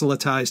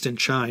proselytized in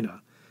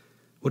China.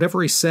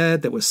 Whatever he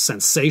said that was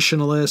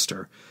sensationalist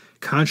or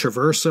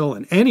controversial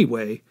in any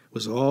way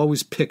was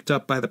always picked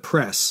up by the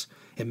press,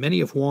 and many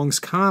of Wong's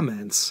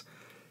comments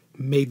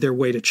made their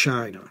way to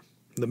China.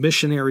 The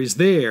missionaries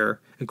there,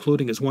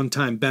 including his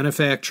one-time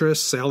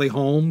benefactress, Sally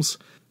Holmes,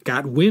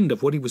 got wind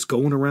of what he was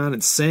going around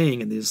and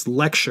saying in his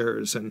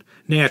lectures, and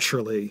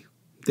naturally,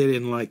 they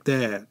didn't like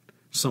that.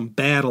 Some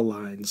battle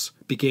lines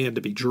began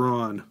to be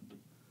drawn.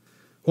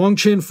 Wong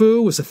Chin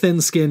Foo was a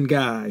thin-skinned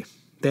guy.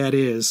 That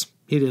is,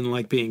 he didn't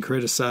like being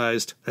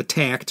criticized,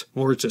 attacked,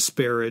 or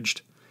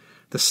disparaged.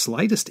 The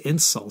slightest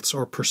insults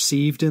or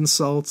perceived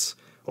insults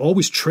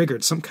always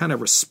triggered some kind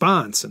of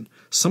response, and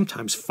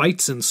sometimes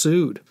fights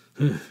ensued.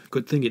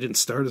 Good thing he didn't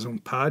start his own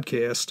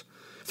podcast.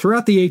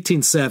 Throughout the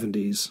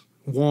 1870s,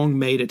 Wong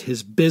made it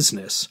his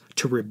business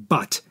to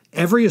rebut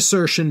every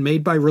assertion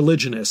made by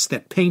religionists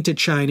that painted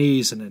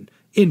Chinese in an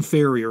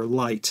inferior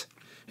light.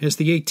 As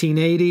the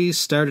 1880s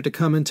started to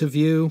come into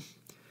view,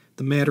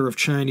 the matter of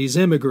Chinese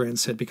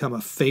immigrants had become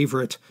a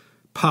favorite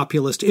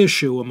populist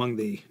issue among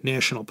the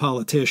national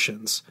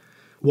politicians.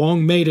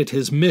 Wong made it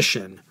his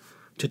mission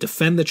to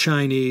defend the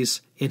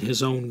Chinese in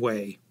his own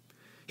way.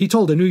 He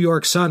told a New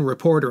York Sun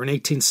reporter in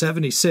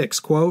 1876,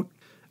 quote,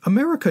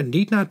 "America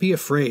need not be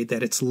afraid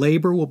that its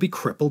labor will be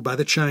crippled by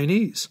the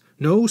Chinese.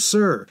 No,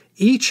 sir.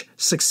 Each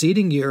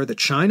succeeding year, the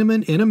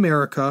Chinamen in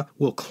America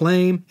will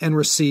claim and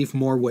receive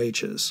more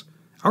wages.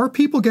 Our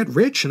people get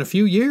rich in a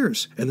few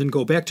years and then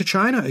go back to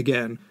China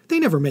again. They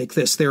never make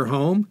this their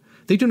home.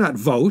 They do not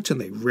vote,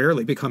 and they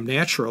rarely become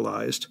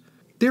naturalized.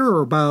 There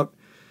are about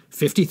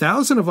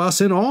 50,000 of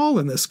us in all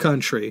in this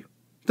country.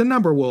 The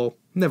number will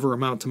never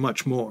amount to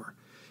much more.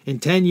 In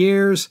 10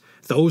 years,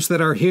 those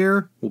that are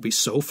here will be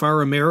so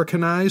far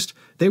Americanized,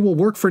 they will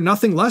work for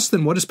nothing less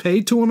than what is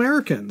paid to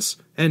Americans."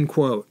 End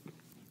quote.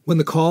 When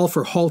the call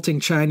for halting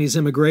Chinese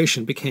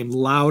immigration became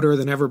louder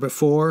than ever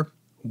before,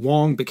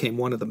 Wong became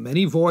one of the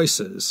many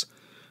voices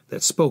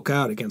that spoke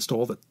out against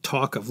all the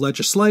talk of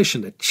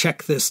legislation to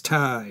check this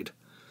tide.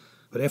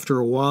 But after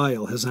a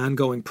while, his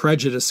ongoing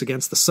prejudice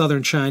against the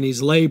southern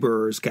Chinese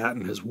laborers got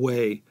in his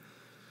way.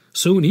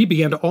 Soon he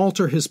began to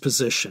alter his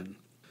position.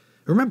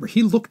 Remember,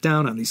 he looked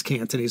down on these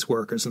Cantonese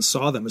workers and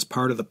saw them as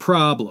part of the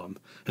problem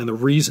and the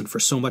reason for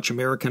so much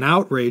American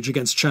outrage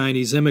against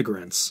Chinese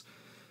immigrants.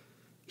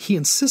 He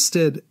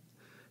insisted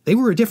they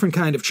were a different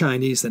kind of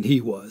Chinese than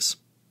he was.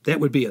 That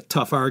would be a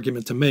tough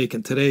argument to make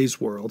in today's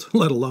world,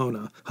 let alone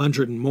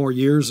 100 and more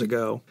years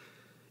ago.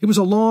 It was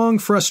a long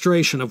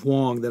frustration of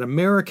Wong that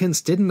Americans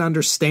didn't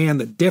understand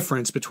the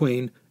difference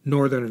between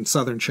northern and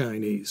southern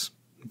Chinese.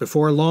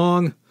 Before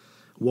long,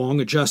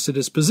 Wong adjusted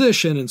his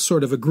position and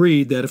sort of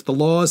agreed that if the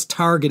laws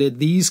targeted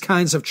these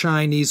kinds of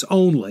Chinese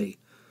only,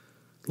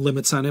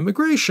 limits on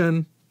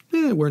immigration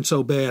weren't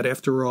so bad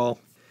after all.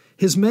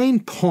 His main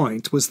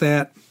point was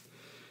that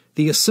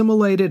the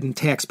assimilated and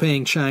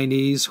tax-paying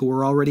Chinese who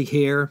were already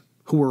here,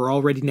 who were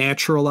already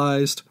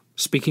naturalized,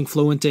 speaking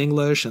fluent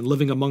English and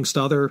living amongst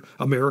other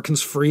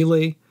Americans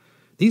freely,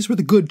 these were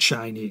the good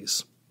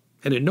Chinese.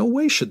 And in no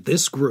way should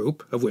this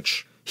group, of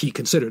which he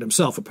considered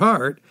himself a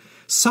part,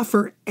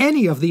 suffer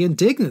any of the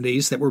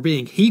indignities that were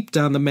being heaped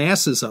on the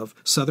masses of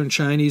southern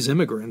Chinese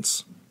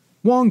immigrants.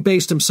 Wong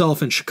based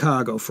himself in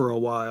Chicago for a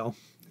while.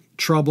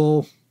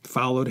 Trouble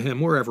followed him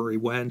wherever he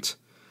went.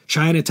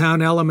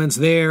 Chinatown elements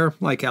there,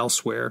 like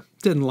elsewhere,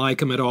 didn't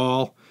like him at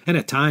all, and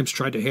at times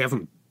tried to have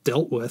him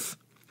dealt with.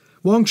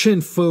 Wong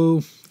Chin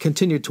Foo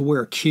continued to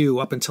wear a queue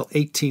up until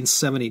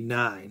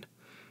 1879.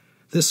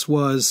 This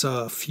was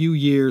a few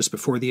years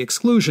before the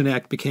Exclusion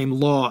Act became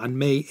law on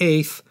May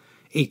 8th,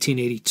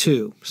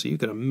 1882. So you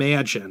can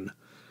imagine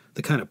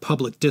the kind of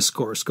public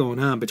discourse going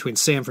on between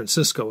San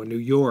Francisco and New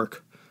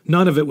York.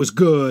 None of it was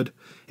good,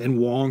 and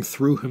Wong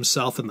threw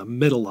himself in the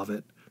middle of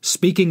it,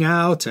 speaking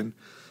out and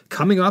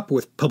coming up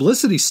with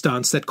publicity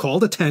stunts that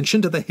called attention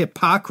to the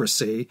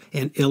hypocrisy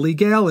and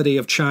illegality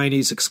of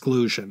Chinese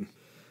exclusion.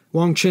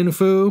 Wong Chin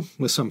Foo,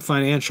 with some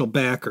financial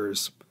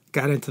backers,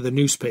 got into the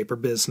newspaper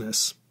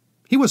business.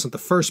 He wasn't the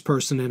first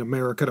person in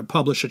America to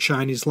publish a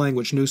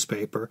Chinese-language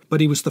newspaper,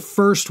 but he was the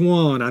first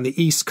one on the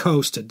East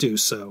Coast to do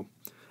so.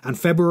 On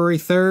February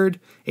 3rd,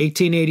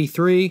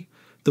 1883,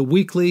 the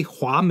weekly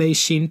Hua Mei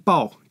Xin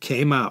Bao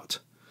came out.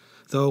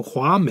 Though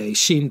Hua Mei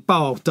Xin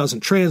Bao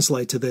doesn't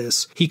translate to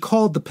this, he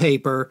called the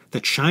paper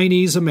the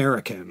Chinese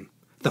American,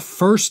 the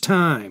first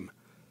time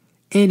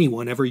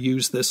anyone ever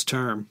used this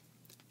term.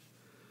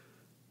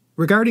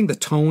 Regarding the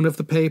tone of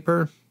the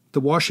paper, the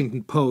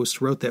Washington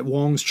Post wrote that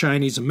Wong's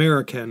Chinese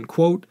American,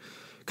 quote,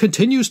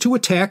 continues to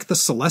attack the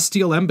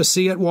Celestial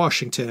Embassy at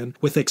Washington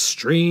with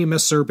extreme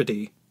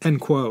acerbity,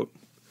 end quote.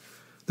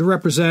 The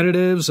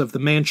representatives of the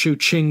Manchu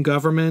Qing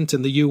government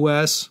in the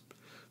U.S.,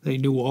 they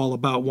knew all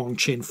about Wong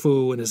Chin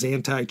Foo and his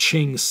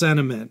anti-Qing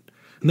sentiment,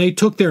 and they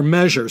took their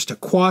measures to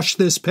quash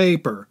this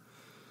paper.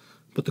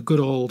 But the good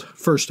old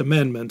First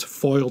Amendment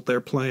foiled their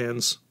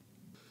plans.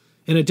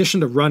 In addition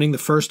to running the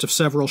first of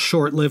several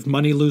short-lived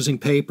money-losing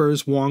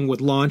papers Wong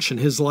would launch in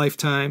his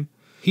lifetime,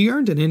 he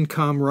earned an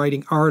income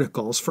writing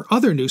articles for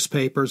other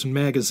newspapers and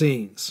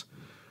magazines.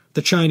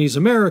 The Chinese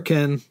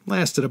American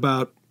lasted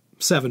about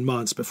 7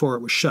 months before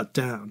it was shut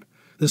down.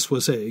 This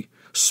was a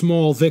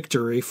small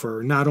victory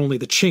for not only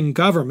the Qing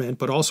government,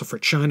 but also for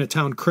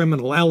Chinatown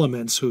criminal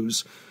elements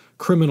whose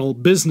criminal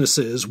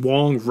businesses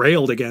Wong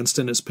railed against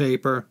in his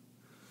paper.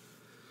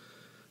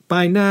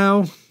 By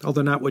now,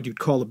 although not what you'd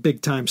call a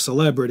big-time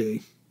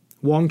celebrity,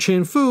 Wong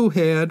Chin Foo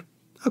had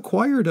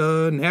acquired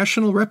a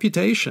national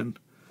reputation.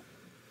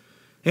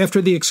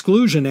 After the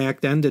Exclusion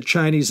Act ended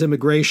Chinese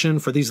immigration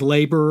for these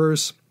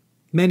laborers,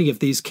 many of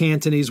these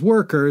Cantonese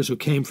workers who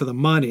came for the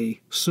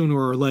money, sooner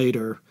or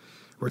later,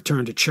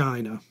 returned to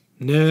China,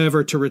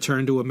 never to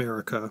return to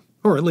America,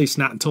 or at least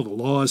not until the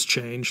laws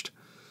changed.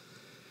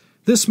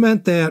 This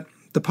meant that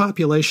the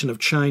population of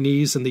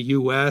Chinese in the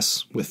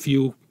U.S., with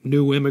few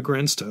new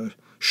immigrants to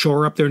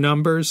shore up their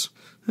numbers,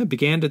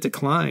 began to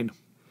decline.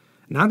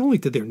 Not only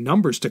did their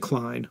numbers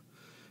decline,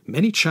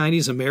 many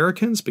Chinese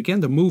Americans began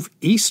to move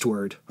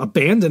eastward,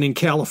 abandoning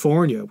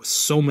California with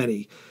so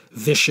many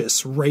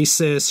vicious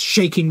racists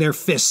shaking their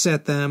fists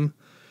at them.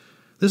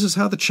 This is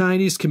how the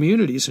Chinese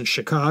communities in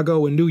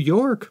Chicago and New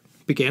York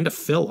began to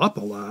fill up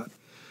a lot.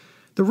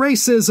 The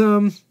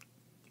racism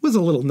was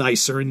a little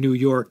nicer in New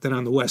York than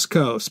on the West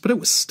Coast, but it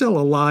was still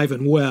alive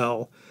and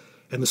well,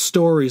 and the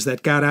stories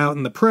that got out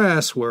in the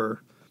press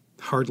were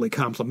hardly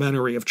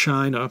complimentary of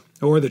China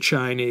or the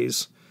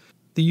Chinese.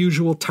 The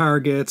usual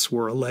targets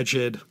were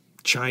alleged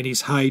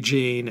Chinese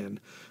hygiene and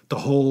the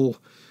whole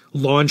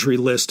laundry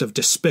list of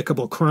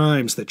despicable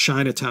crimes that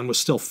Chinatown was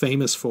still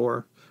famous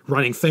for,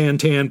 running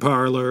fan-tan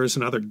parlors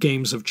and other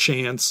games of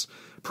chance,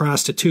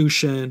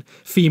 prostitution,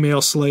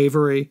 female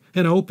slavery,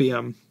 and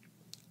opium.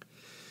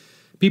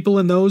 People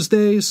in those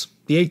days,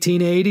 the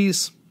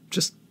 1880s,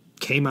 just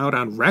came out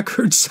on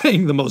record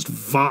saying the most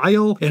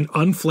vile and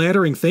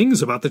unflattering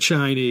things about the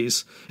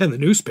Chinese, and the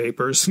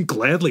newspapers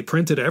gladly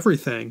printed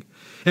everything.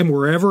 And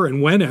wherever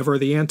and whenever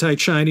the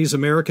anti-Chinese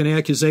American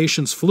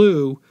accusations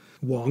flew,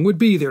 Wong would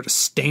be there to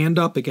stand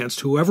up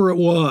against whoever it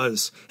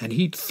was, and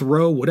he'd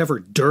throw whatever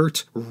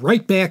dirt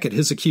right back at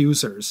his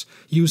accusers,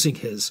 using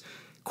his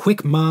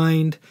quick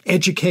mind,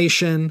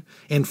 education,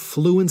 and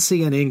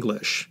fluency in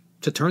English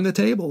to turn the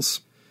tables.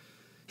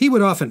 He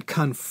would often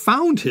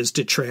confound his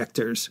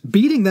detractors,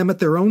 beating them at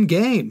their own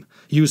game,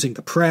 using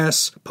the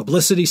press,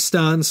 publicity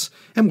stunts,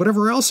 and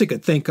whatever else he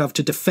could think of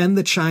to defend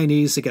the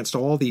Chinese against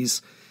all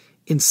these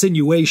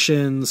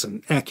insinuations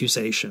and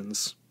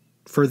accusations.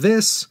 For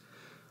this,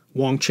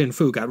 Wong Chin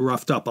Foo got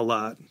roughed up a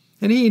lot,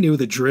 and he knew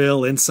the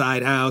drill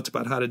inside out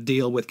about how to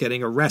deal with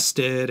getting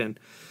arrested, and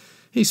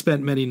he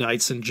spent many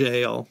nights in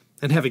jail.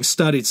 And having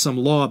studied some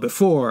law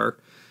before,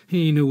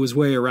 he knew his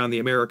way around the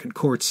American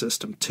court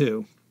system,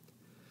 too.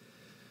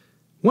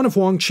 One of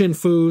Wong Chin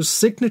Foo's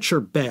signature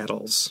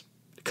battles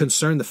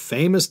concerned the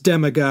famous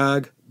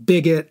demagogue,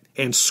 bigot,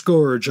 and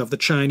scourge of the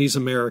Chinese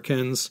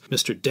Americans,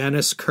 Mr.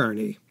 Dennis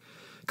Kearney.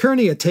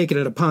 Kearney had taken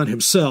it upon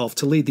himself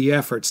to lead the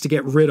efforts to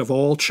get rid of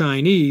all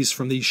Chinese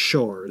from these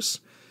shores.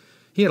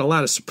 He had a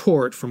lot of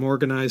support from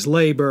organized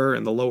labor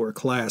and the lower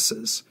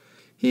classes.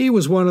 He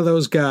was one of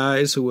those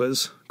guys who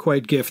was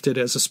quite gifted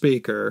as a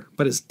speaker,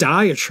 but his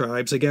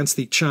diatribes against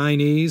the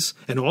Chinese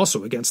and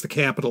also against the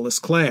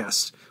capitalist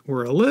class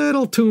were a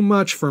little too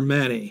much for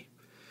many.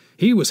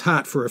 He was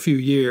hot for a few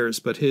years,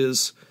 but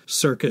his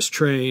circus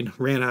train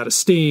ran out of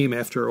steam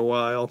after a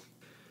while.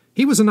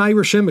 He was an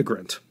Irish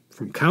immigrant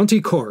from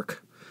County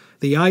Cork.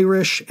 The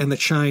Irish and the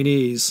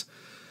Chinese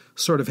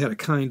sort of had a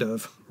kind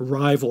of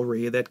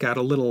rivalry that got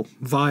a little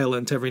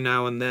violent every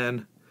now and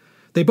then.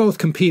 They both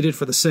competed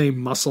for the same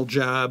muscle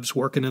jobs,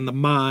 working in the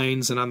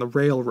mines and on the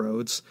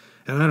railroads,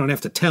 and I don't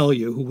have to tell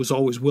you who was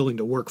always willing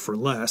to work for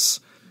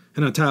less.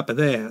 And on top of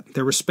that,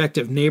 their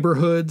respective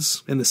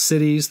neighborhoods and the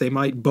cities they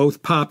might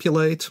both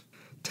populate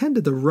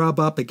tended to rub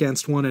up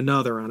against one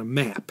another on a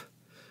map.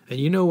 And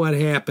you know what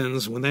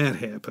happens when that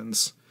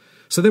happens.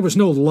 So there was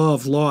no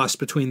love lost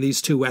between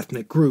these two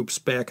ethnic groups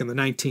back in the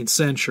 19th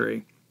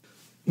century.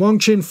 Wong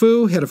Chin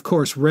Foo had of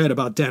course read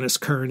about Dennis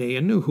Kearney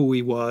and knew who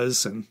he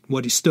was and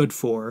what he stood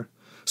for.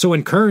 So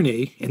when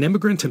Kearney, an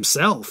immigrant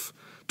himself,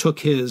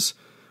 took his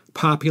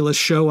populist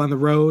show on the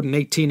road in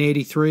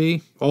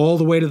 1883 all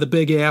the way to the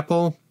Big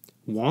Apple,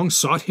 Wong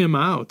sought him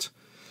out.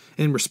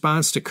 In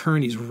response to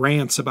Kearney's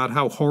rants about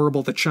how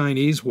horrible the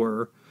Chinese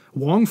were,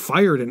 Wong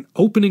fired an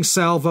opening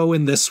salvo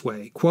in this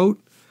way, quote,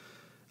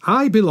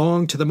 "I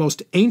belong to the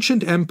most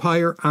ancient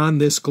empire on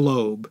this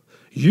globe.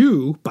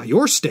 You, by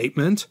your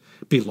statement,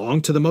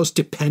 belong to the most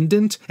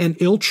dependent and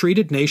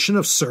ill-treated nation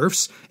of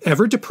serfs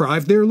ever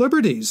deprived their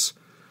liberties.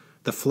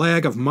 The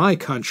flag of my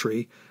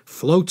country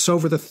floats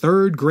over the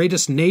third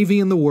greatest navy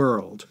in the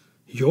world.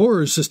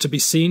 Yours is to be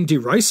seen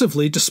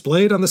derisively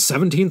displayed on the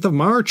 17th of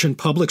March in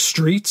public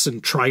streets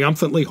and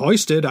triumphantly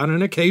hoisted on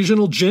an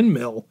occasional gin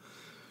mill.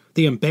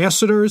 The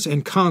ambassadors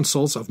and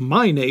consuls of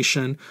my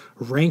nation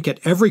rank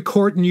at every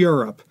court in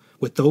Europe,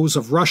 with those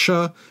of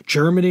Russia,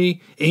 Germany,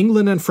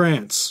 England, and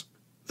France.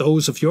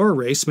 Those of your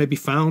race may be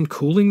found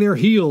cooling their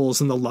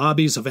heels in the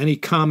lobbies of any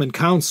common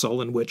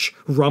council in which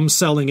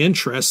rum-selling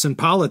interests and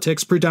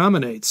politics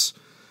predominates.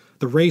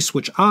 The race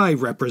which I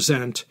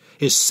represent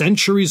is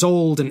centuries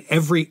old in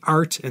every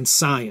art and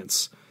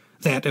science.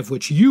 that of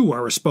which you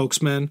are a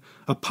spokesman,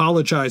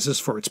 apologizes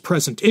for its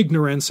present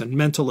ignorance and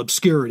mental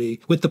obscurity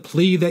with the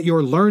plea that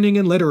your learning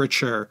and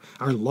literature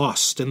are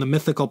lost in the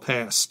mythical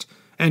past."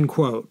 End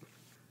quote.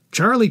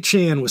 Charlie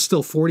Chan was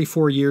still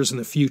 44 years in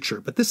the future,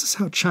 but this is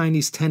how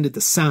Chinese tended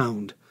to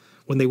sound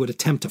when they would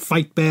attempt to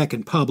fight back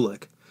in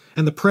public,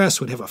 and the press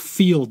would have a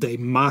field day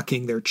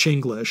mocking their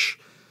Chinglish.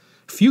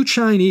 Few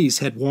Chinese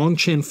had Wong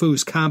Chin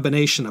Foo's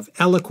combination of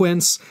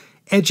eloquence,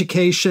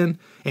 education,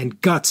 and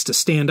guts to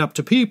stand up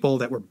to people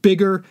that were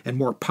bigger and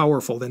more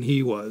powerful than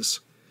he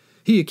was.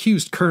 He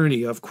accused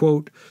Kearney of,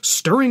 quote,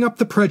 "stirring up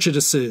the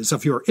prejudices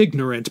of your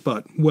ignorant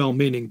but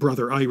well-meaning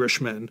brother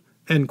Irishmen,"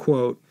 end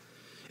quote.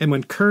 And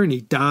when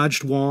Kearney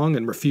dodged Wong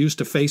and refused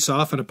to face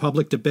off in a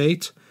public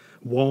debate,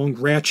 Wong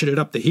ratcheted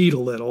up the heat a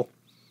little.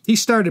 He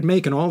started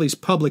making all these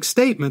public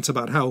statements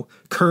about how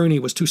Kearney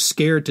was too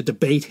scared to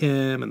debate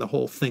him, and the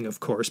whole thing, of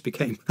course,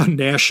 became a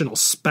national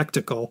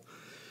spectacle.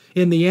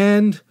 In the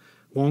end,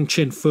 Wong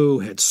Chin Foo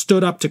had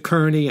stood up to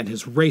Kearney and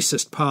his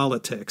racist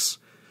politics.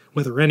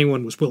 Whether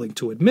anyone was willing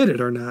to admit it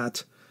or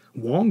not,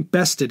 Wong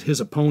bested his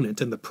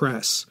opponent in the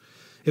press.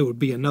 It would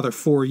be another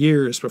 4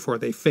 years before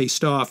they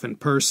faced off in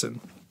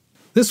person.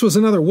 This was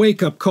another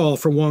wake-up call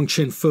for Wong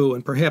Chin Foo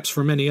and perhaps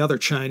for many other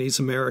Chinese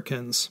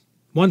Americans.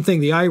 One thing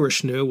the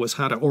Irish knew was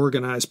how to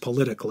organize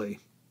politically.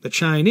 The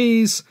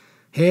Chinese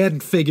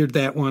hadn't figured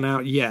that one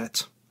out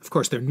yet. Of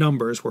course, their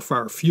numbers were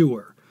far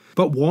fewer.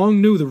 But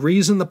Wong knew the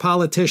reason the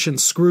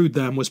politicians screwed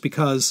them was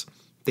because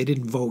they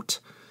didn't vote.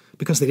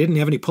 Because they didn't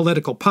have any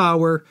political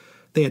power,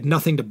 they had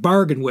nothing to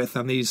bargain with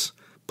on these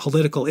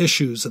political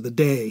issues of the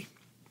day.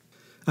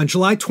 On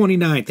July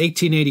 29,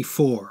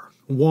 1884,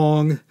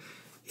 Wong,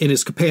 in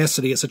his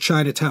capacity as a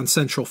Chinatown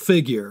Central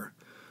figure,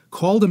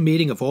 called a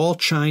meeting of all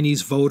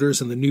Chinese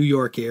voters in the New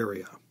York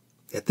area.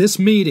 At this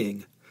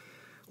meeting,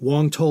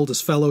 Wong told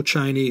his fellow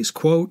Chinese,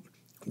 quote,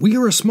 "We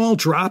are a small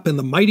drop in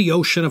the mighty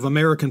ocean of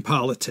American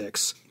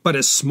politics, but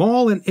as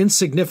small and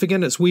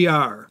insignificant as we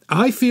are,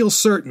 I feel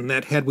certain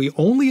that had we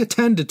only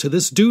attended to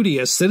this duty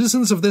as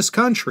citizens of this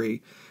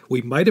country,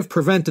 we might have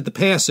prevented the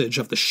passage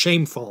of the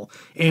shameful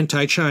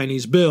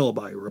anti-Chinese bill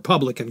by a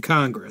Republican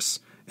Congress."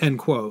 End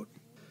quote.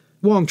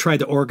 Wong tried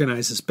to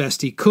organize as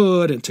best he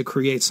could and to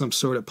create some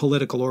sort of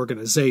political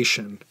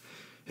organization.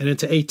 And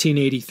into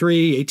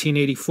 1883,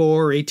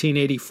 1884,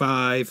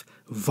 1885,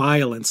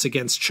 violence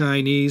against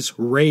Chinese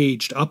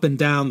raged up and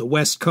down the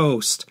West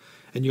Coast.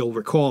 And you'll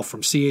recall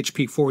from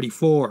CHP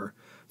 44,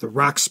 the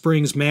Rock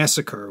Springs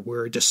Massacre,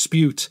 where a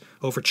dispute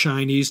over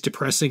Chinese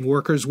depressing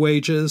workers'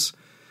 wages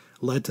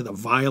led to the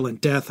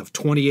violent death of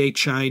 28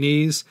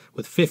 Chinese,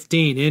 with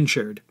 15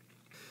 injured.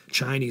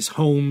 Chinese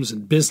homes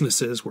and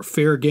businesses were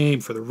fair game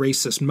for the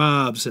racist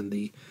mobs in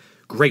the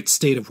great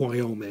state of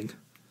Wyoming.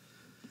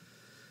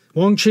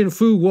 Wong Chin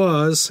Foo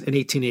was, in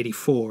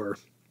 1884,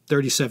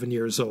 37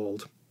 years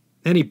old.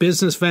 Any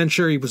business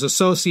venture he was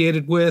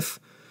associated with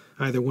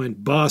either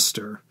went bust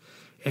or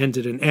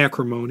ended in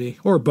acrimony,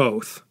 or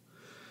both.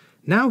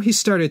 Now he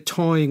started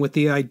toying with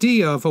the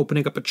idea of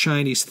opening up a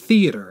Chinese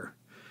theater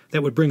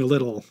that would bring a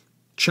little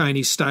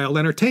Chinese-style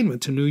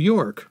entertainment to New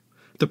York.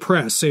 The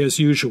press, as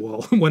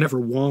usual, whenever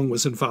Wong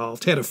was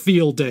involved, had a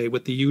field day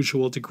with the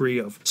usual degree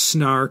of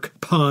snark,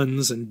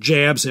 puns, and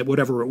jabs at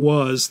whatever it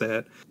was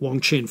that Wong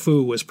Chin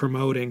Foo was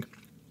promoting.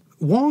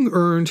 Wong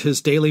earned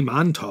his daily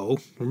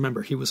mantou,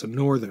 remember he was a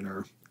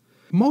northerner,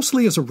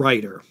 mostly as a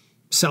writer,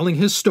 selling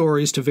his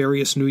stories to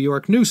various New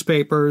York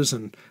newspapers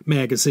and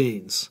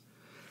magazines.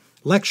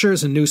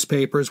 Lectures and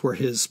newspapers were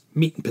his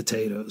meat and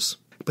potatoes.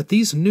 But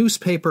these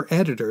newspaper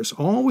editors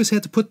always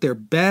had to put their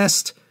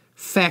best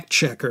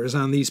fact-checkers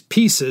on these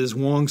pieces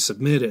Wong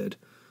submitted.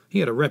 He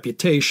had a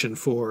reputation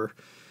for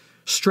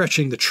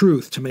stretching the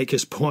truth to make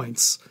his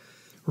points.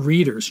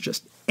 Readers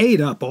just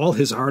ate up all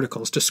his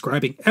articles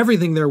describing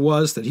everything there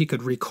was that he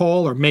could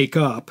recall or make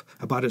up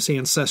about his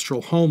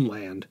ancestral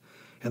homeland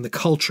and the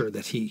culture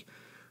that he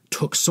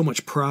took so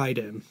much pride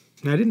in.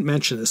 And I didn't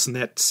mention this in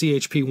that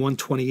CHP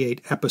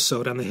 128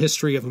 episode on the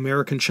history of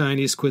American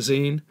Chinese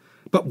cuisine,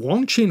 but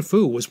Wong Chin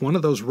Foo was one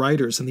of those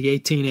writers in the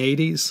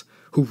 1880s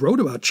who wrote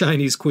about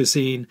Chinese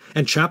cuisine,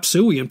 and chop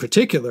suey in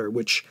particular,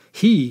 which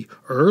he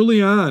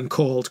early on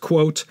called,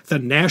 quote, the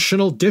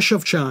national dish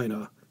of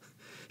China.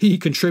 He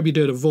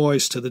contributed a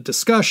voice to the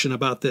discussion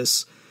about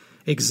this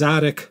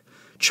exotic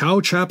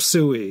chow chop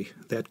suey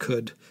that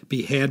could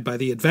be had by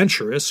the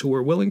adventurous who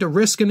were willing to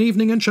risk an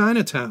evening in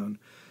Chinatown.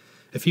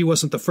 If he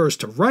wasn't the first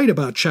to write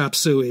about chop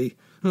suey,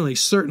 well, he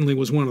certainly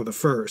was one of the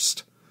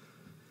first.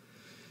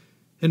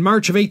 In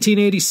March of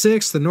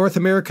 1886, the North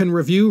American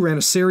Review ran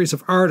a series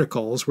of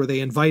articles where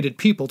they invited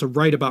people to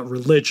write about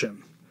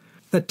religion.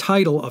 The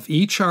title of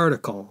each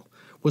article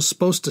was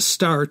supposed to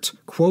start,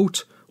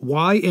 quote,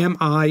 "Why am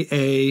I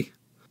a..."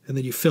 and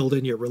then you filled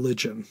in your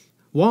religion.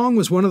 Wong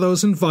was one of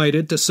those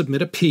invited to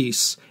submit a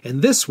piece,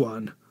 and this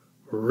one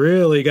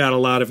really got a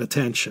lot of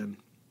attention.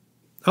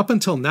 Up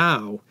until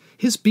now,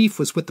 his beef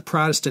was with the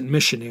Protestant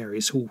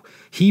missionaries, who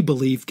he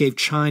believed gave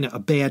China a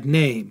bad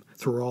name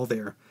through all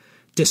their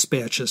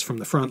dispatches from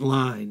the front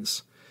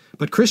lines.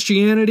 But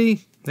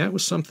Christianity, that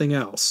was something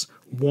else.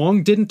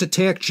 Wong didn't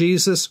attack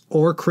Jesus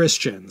or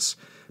Christians,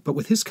 but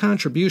with his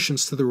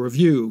contributions to the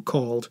review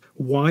called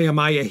Why Am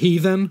I a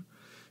Heathen?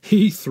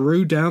 He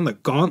threw down the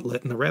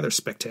gauntlet in a rather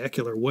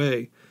spectacular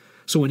way.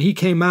 So when he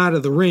came out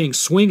of the ring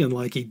swinging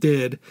like he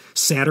did,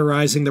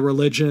 satirizing the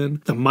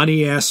religion, the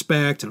money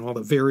aspect, and all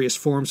the various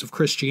forms of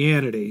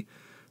Christianity,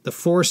 the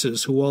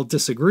forces who all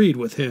disagreed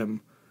with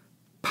him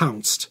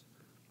pounced.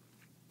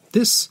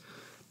 This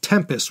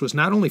tempest was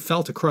not only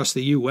felt across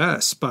the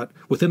U.S., but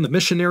within the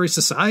missionary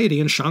society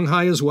in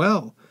Shanghai as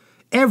well.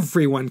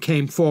 Everyone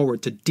came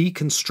forward to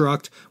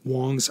deconstruct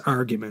Wong's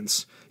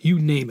arguments. You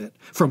name it.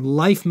 From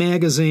Life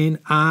magazine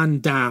on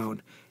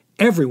down.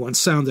 Everyone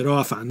sounded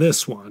off on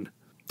this one.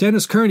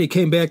 Dennis Kearney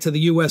came back to the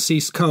U.S.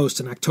 East Coast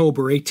in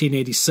October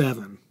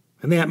 1887.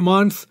 And that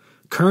month,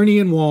 Kearney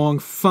and Wong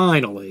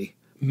finally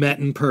met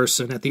in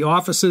person at the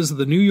offices of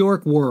the New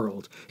York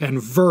World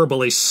and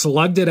verbally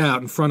slugged it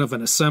out in front of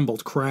an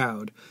assembled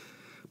crowd.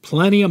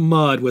 Plenty of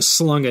mud was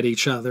slung at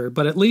each other,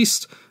 but at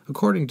least,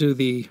 according to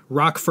the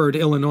Rockford,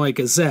 Illinois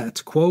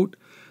Gazette, quote,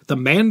 the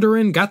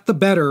Mandarin got the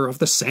better of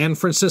the San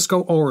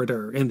Francisco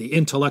orator in the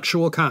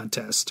intellectual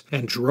contest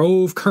and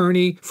drove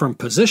Kearney from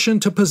position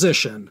to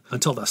position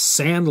until the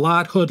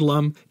sandlot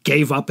hoodlum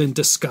gave up in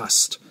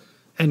disgust,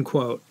 end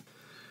quote.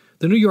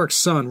 The New York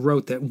Sun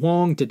wrote that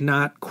Wong did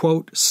not,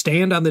 quote,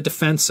 stand on the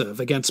defensive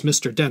against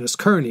Mr. Dennis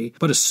Kearney,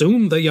 but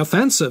assumed the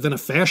offensive in a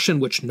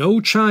fashion which no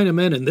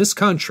Chinaman in this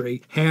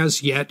country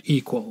has yet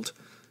equaled,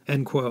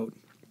 end quote.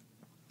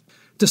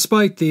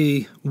 Despite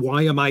the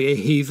why am I a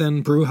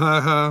heathen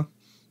brouhaha,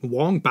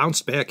 Wong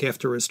bounced back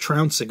after his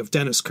trouncing of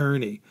Dennis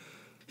Kearney.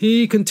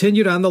 He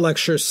continued on the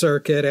lecture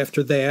circuit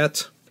after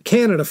that.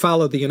 Canada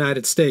followed the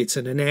United States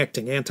in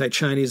enacting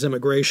anti-Chinese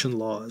immigration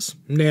laws.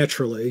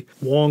 Naturally,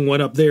 Wong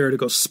went up there to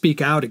go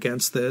speak out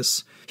against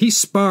this. He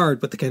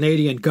sparred with the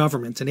Canadian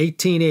government in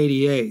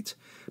 1888,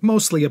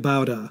 mostly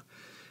about a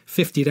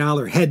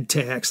 $50 head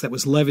tax that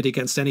was levied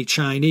against any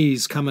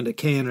Chinese coming to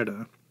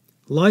Canada.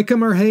 Like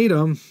him or hate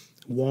him,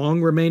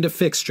 Wong remained a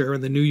fixture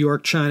in the New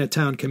York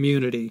Chinatown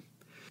community.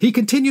 He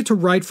continued to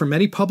write for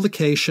many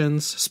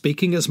publications,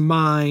 speaking his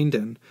mind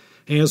and,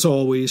 as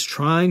always,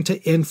 trying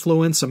to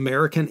influence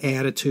American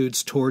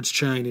attitudes towards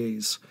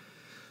Chinese.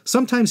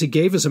 Sometimes he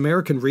gave his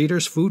American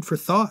readers food for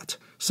thought.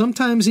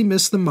 Sometimes he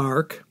missed the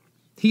mark.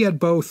 He had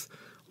both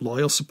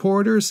loyal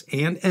supporters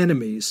and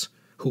enemies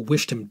who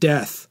wished him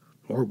death,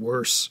 or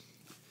worse.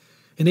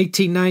 In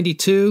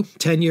 1892,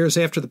 10 years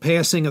after the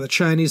passing of the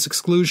Chinese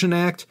Exclusion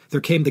Act,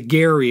 there came the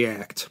Gary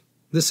Act.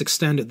 This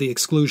extended the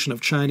exclusion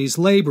of Chinese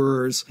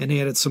laborers and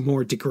added some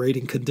more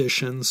degrading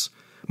conditions.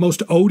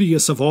 Most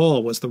odious of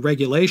all was the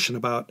regulation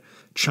about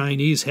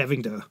Chinese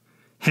having to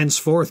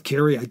henceforth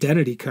carry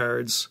identity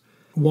cards.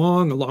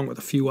 Wong, along with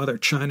a few other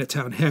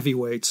Chinatown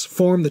heavyweights,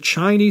 formed the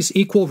Chinese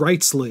Equal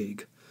Rights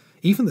League.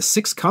 Even the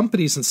 6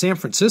 companies in San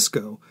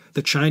Francisco,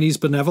 the Chinese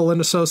Benevolent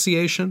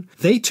Association,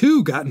 they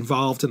too got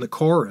involved in the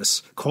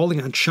chorus,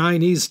 calling on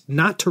Chinese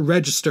not to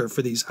register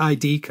for these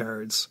ID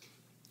cards.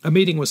 A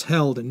meeting was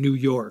held in New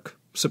York,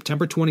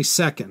 September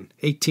 22nd,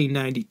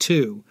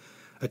 1892,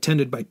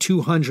 attended by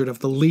 200 of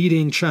the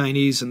leading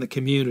Chinese in the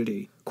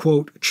community.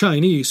 Quote,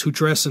 Chinese who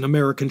dress in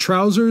American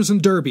trousers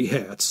and derby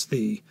hats,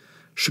 the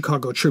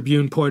Chicago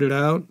Tribune pointed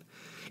out.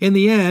 In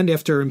the end,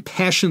 after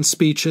impassioned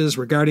speeches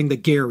regarding the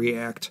Gary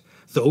Act,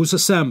 those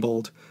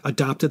assembled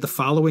adopted the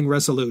following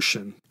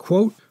resolution.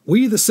 Quote,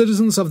 we, the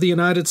citizens of the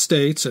United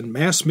States, in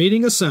mass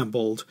meeting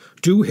assembled,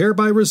 do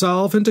hereby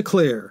resolve and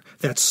declare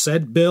that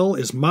said bill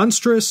is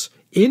monstrous,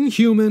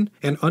 inhuman,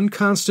 and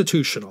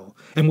unconstitutional,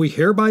 and we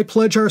hereby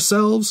pledge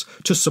ourselves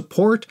to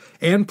support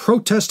and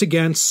protest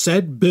against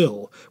said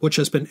bill, which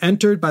has been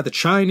entered by the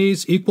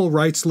Chinese Equal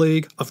Rights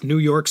League of New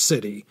York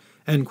City,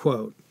 end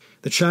quote.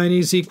 The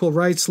Chinese Equal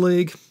Rights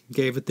League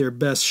gave it their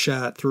best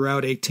shot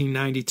throughout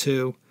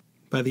 1892.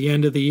 By the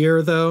end of the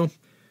year, though,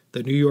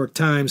 the New York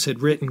Times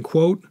had written,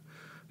 quote,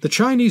 the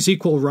Chinese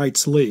Equal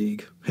Rights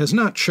League has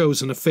not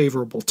chosen a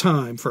favorable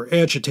time for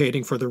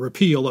agitating for the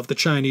repeal of the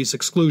Chinese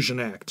Exclusion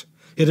Act.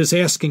 It is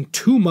asking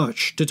too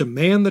much to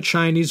demand the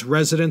Chinese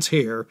residents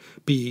here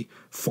be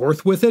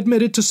forthwith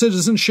admitted to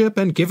citizenship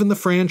and given the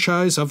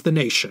franchise of the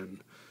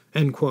nation,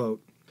 end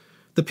quote.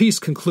 The piece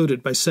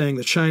concluded by saying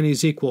the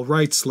Chinese Equal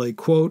Rights League,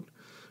 quote,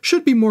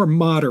 should be more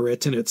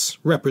moderate in its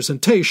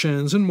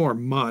representations and more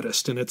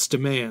modest in its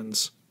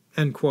demands,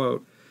 end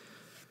quote.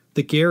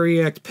 The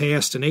Gary Act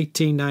passed in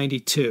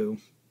 1892.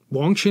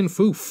 Wong Chin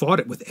Foo fought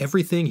it with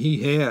everything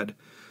he had.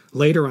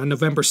 Later, on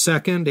November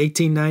 2nd,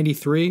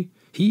 1893,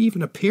 he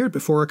even appeared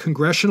before a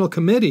congressional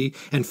committee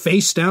and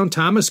faced down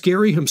Thomas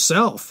Gary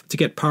himself to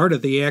get part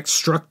of the act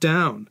struck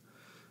down.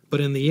 But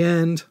in the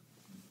end,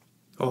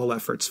 all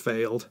efforts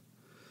failed.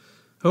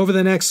 Over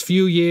the next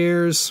few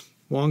years,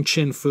 Wong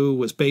Chin Foo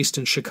was based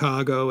in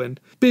Chicago and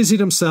busied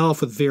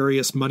himself with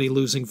various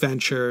money-losing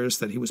ventures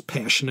that he was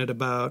passionate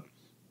about.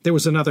 There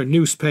was another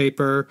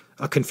newspaper,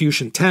 a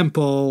Confucian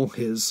temple,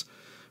 his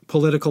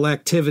political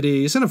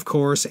activities, and of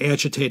course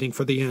agitating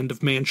for the end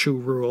of Manchu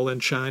rule in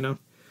China.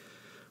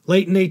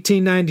 Late in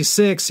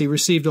 1896, he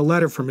received a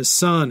letter from his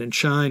son in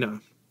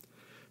China.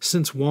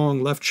 Since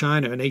Wong left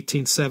China in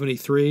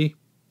 1873,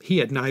 he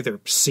had neither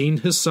seen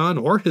his son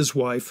or his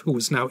wife, who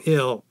was now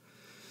ill.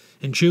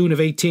 In June of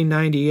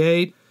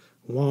 1898,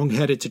 Wong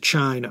headed to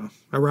China,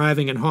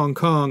 arriving in Hong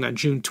Kong on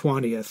June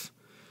 20th.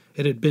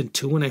 It had been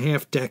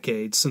 2.5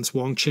 decades since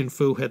Wong Chin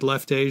Foo had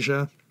left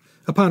Asia.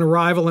 Upon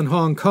arrival in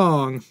Hong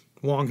Kong,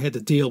 Wong had to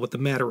deal with the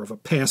matter of a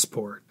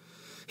passport.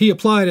 He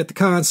applied at the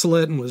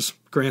consulate and was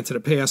granted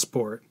a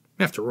passport.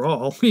 After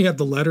all, he had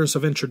the letters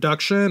of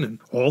introduction and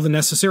all the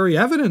necessary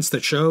evidence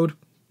that showed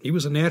he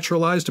was a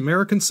naturalized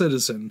American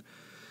citizen.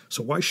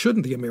 So why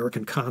shouldn't the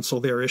American consul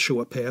there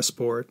issue a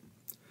passport?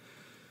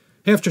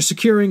 After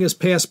securing his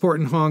passport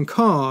in Hong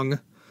Kong,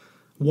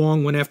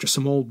 Wong went after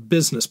some old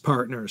business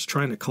partners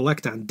trying to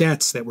collect on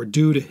debts that were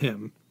due to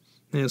him.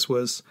 As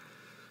was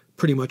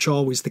pretty much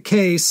always the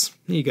case,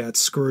 he got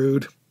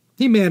screwed.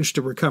 He managed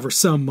to recover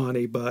some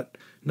money, but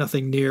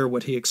nothing near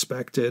what he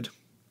expected.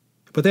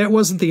 But that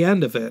wasn't the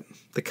end of it.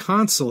 The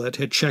consulate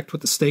had checked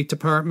with the State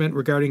Department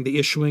regarding the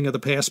issuing of the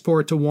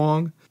passport to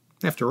Wong.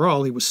 After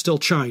all, he was still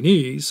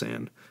Chinese,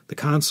 and the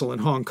consul in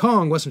Hong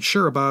Kong wasn't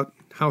sure about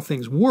how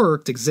things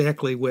worked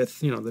exactly with,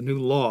 the new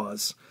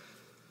laws.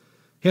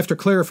 After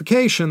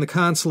clarification, the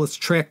consulates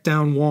tracked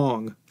down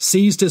Wong,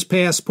 seized his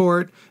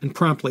passport, and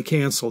promptly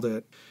canceled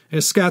it.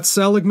 As Scott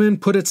Seligman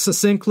put it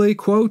succinctly,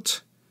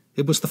 quote,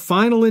 "It was the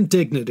final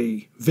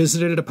indignity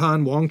visited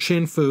upon Wong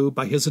Chin Foo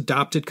by his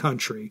adopted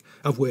country,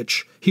 of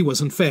which he was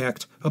in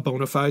fact a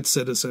bona fide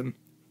citizen."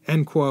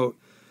 End quote.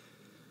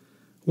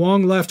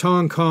 Wong left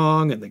Hong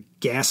Kong in the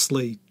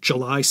ghastly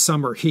July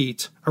summer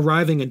heat,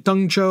 arriving in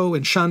Dengzhou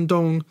in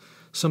Shandong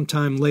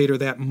sometime later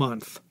that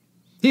month.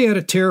 He had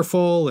a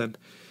tearful and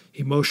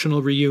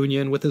emotional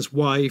reunion with his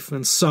wife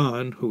and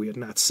son, who he had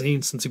not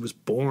seen since he was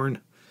born.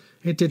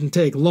 It didn't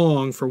take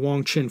long for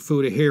Wong Chin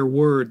Foo to hear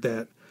word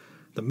that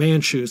the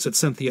Manchus had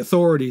sent the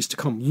authorities to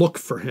come look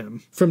for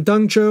him. From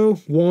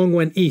Dengzhou, Wong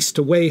went east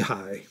to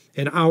Weihai,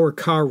 an hour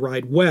car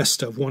ride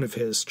west of one of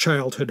his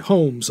childhood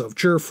homes of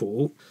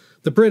Zhifu.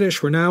 The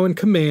British were now in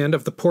command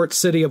of the port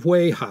city of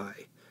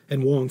Weihai,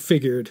 and Wong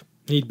figured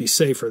he'd be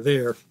safer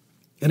there.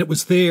 And it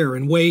was there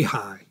in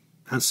Weihai,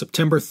 on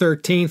September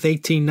 13th,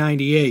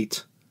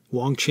 1898,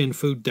 Wong Chin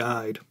Foo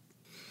died.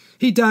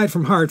 He died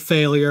from heart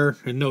failure,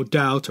 and no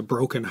doubt a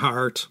broken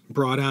heart,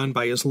 brought on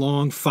by his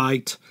long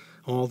fight,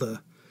 all the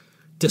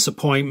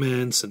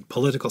disappointments and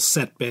political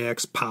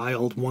setbacks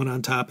piled one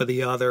on top of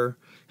the other,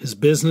 his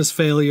business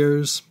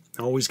failures,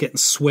 always getting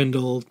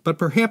swindled, but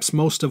perhaps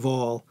most of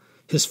all,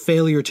 his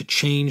failure to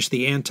change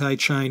the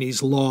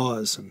anti-Chinese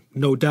laws, and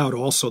no doubt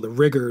also the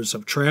rigors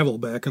of travel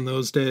back in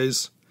those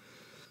days.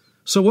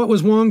 So what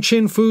was Wong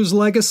Chin Foo's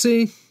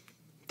legacy?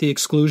 The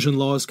exclusion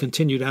laws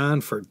continued on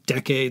for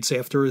decades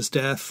after his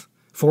death.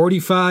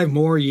 45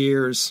 more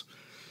years.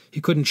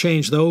 He couldn't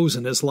change those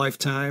in his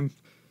lifetime.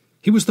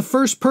 He was the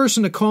first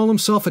person to call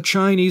himself a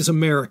Chinese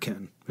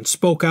American and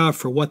spoke out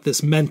for what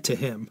this meant to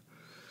him.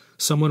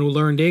 Someone who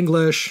learned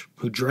English,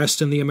 who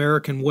dressed in the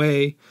American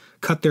way,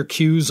 cut their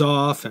cues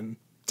off, and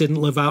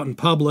didn't live out in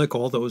public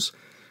all those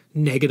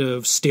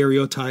negative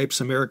stereotypes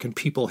American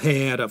people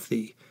had of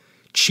the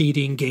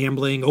cheating,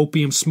 gambling,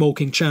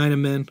 opium-smoking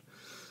Chinaman.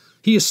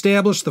 He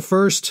established the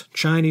first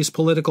Chinese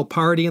political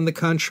party in the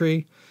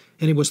country,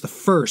 and he was the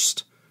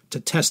first to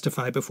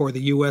testify before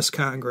the U.S.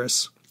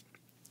 Congress.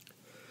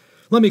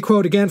 Let me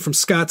quote again from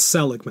Scott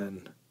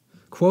Seligman.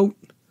 Quote,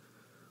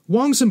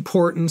 "Wong's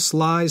importance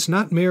lies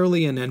not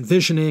merely in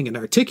envisioning and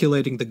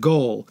articulating the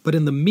goal, but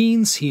in the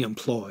means he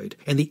employed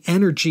and the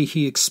energy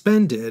he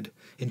expended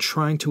in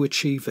trying to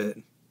achieve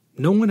it.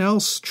 No one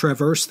else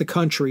traversed the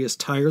country as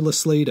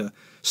tirelessly to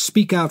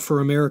speak out for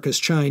America's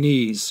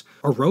Chinese,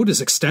 or wrote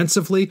as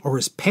extensively or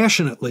as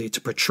passionately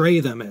to portray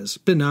them as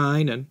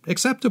benign and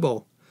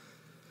acceptable.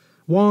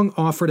 Wong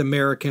offered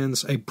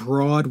Americans a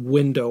broad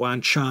window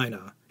on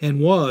China,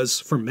 and was,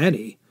 for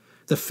many,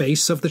 the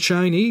face of the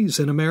Chinese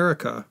in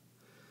America.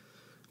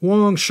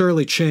 Wong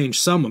surely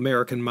changed some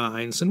American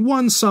minds and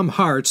won some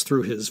hearts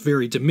through his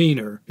very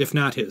demeanor, if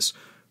not his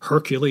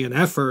Herculean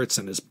efforts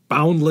and his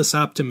boundless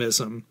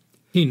optimism.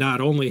 He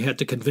not only had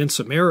to convince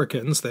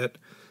Americans that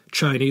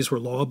Chinese were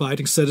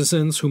law-abiding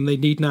citizens whom they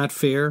need not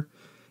fear,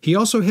 he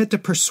also had to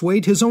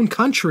persuade his own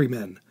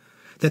countrymen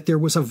that there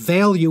was a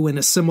value in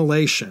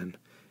assimilation,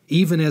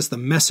 even as the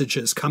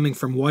messages coming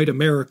from white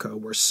America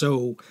were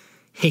so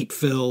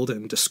hate-filled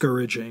and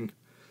discouraging."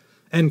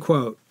 End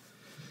quote.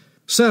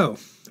 So,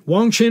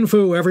 Wong Chin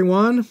Foo,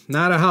 everyone.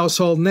 Not a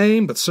household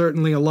name, but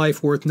certainly a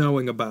life worth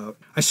knowing about.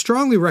 I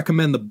strongly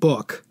recommend the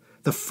book,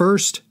 The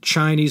First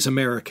Chinese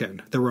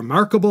American, The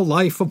Remarkable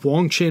Life of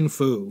Wong Chin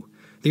Foo.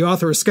 The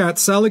author is Scott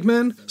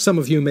Seligman. Some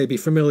of you may be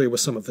familiar with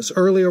some of his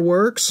earlier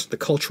works, The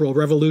Cultural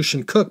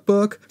Revolution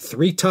Cookbook,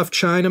 Three Tough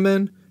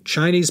Chinamen,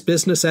 Chinese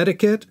Business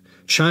Etiquette,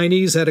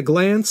 Chinese at a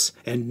Glance,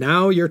 and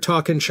Now You're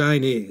Talking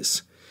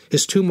Chinese.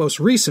 His two most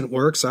recent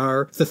works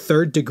are The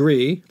Third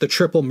Degree, the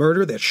triple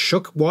murder that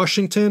shook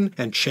Washington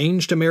and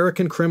changed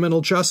American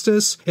criminal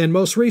justice, and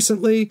most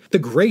recently, The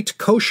Great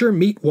Kosher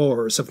Meat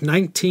Wars of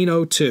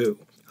 1902.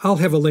 I'll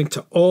have a link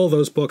to all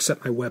those books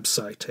at my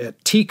website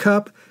at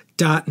teacup.com.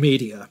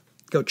 chinahistory.media.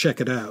 Go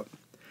check it out.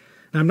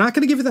 Now, I'm not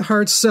going to give you the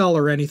hard sell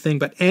or anything,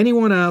 but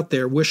anyone out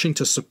there wishing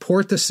to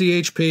support the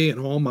CHP and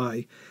all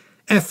my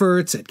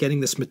efforts at getting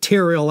this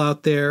material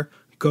out there,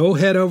 go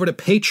head over to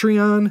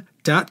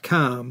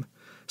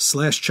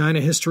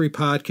patreon.com/China History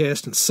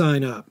Podcast and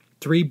sign up.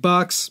 $3,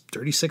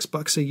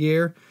 $36 a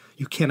year.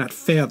 You cannot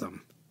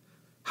fathom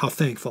how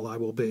thankful I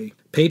will be.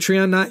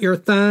 Patreon not your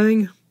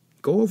thing?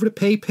 Go over to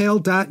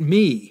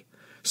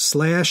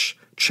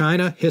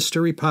paypal.me/China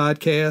History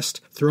Podcast.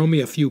 Throw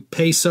me a few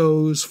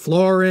pesos,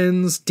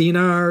 florins,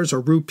 dinars,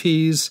 or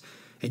rupees,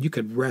 and you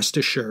can rest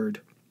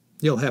assured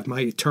you'll have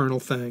my eternal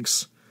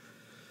thanks.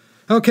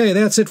 Okay,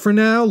 that's it for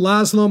now.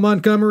 Laszlo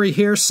Montgomery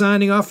here,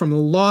 signing off from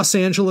Los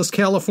Angeles,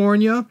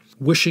 California,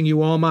 wishing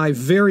you all my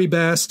very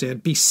best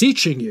and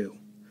beseeching you,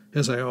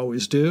 as I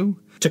always do,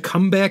 to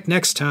come back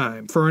next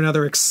time for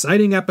another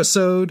exciting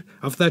episode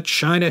of the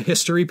China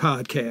History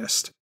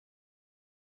Podcast.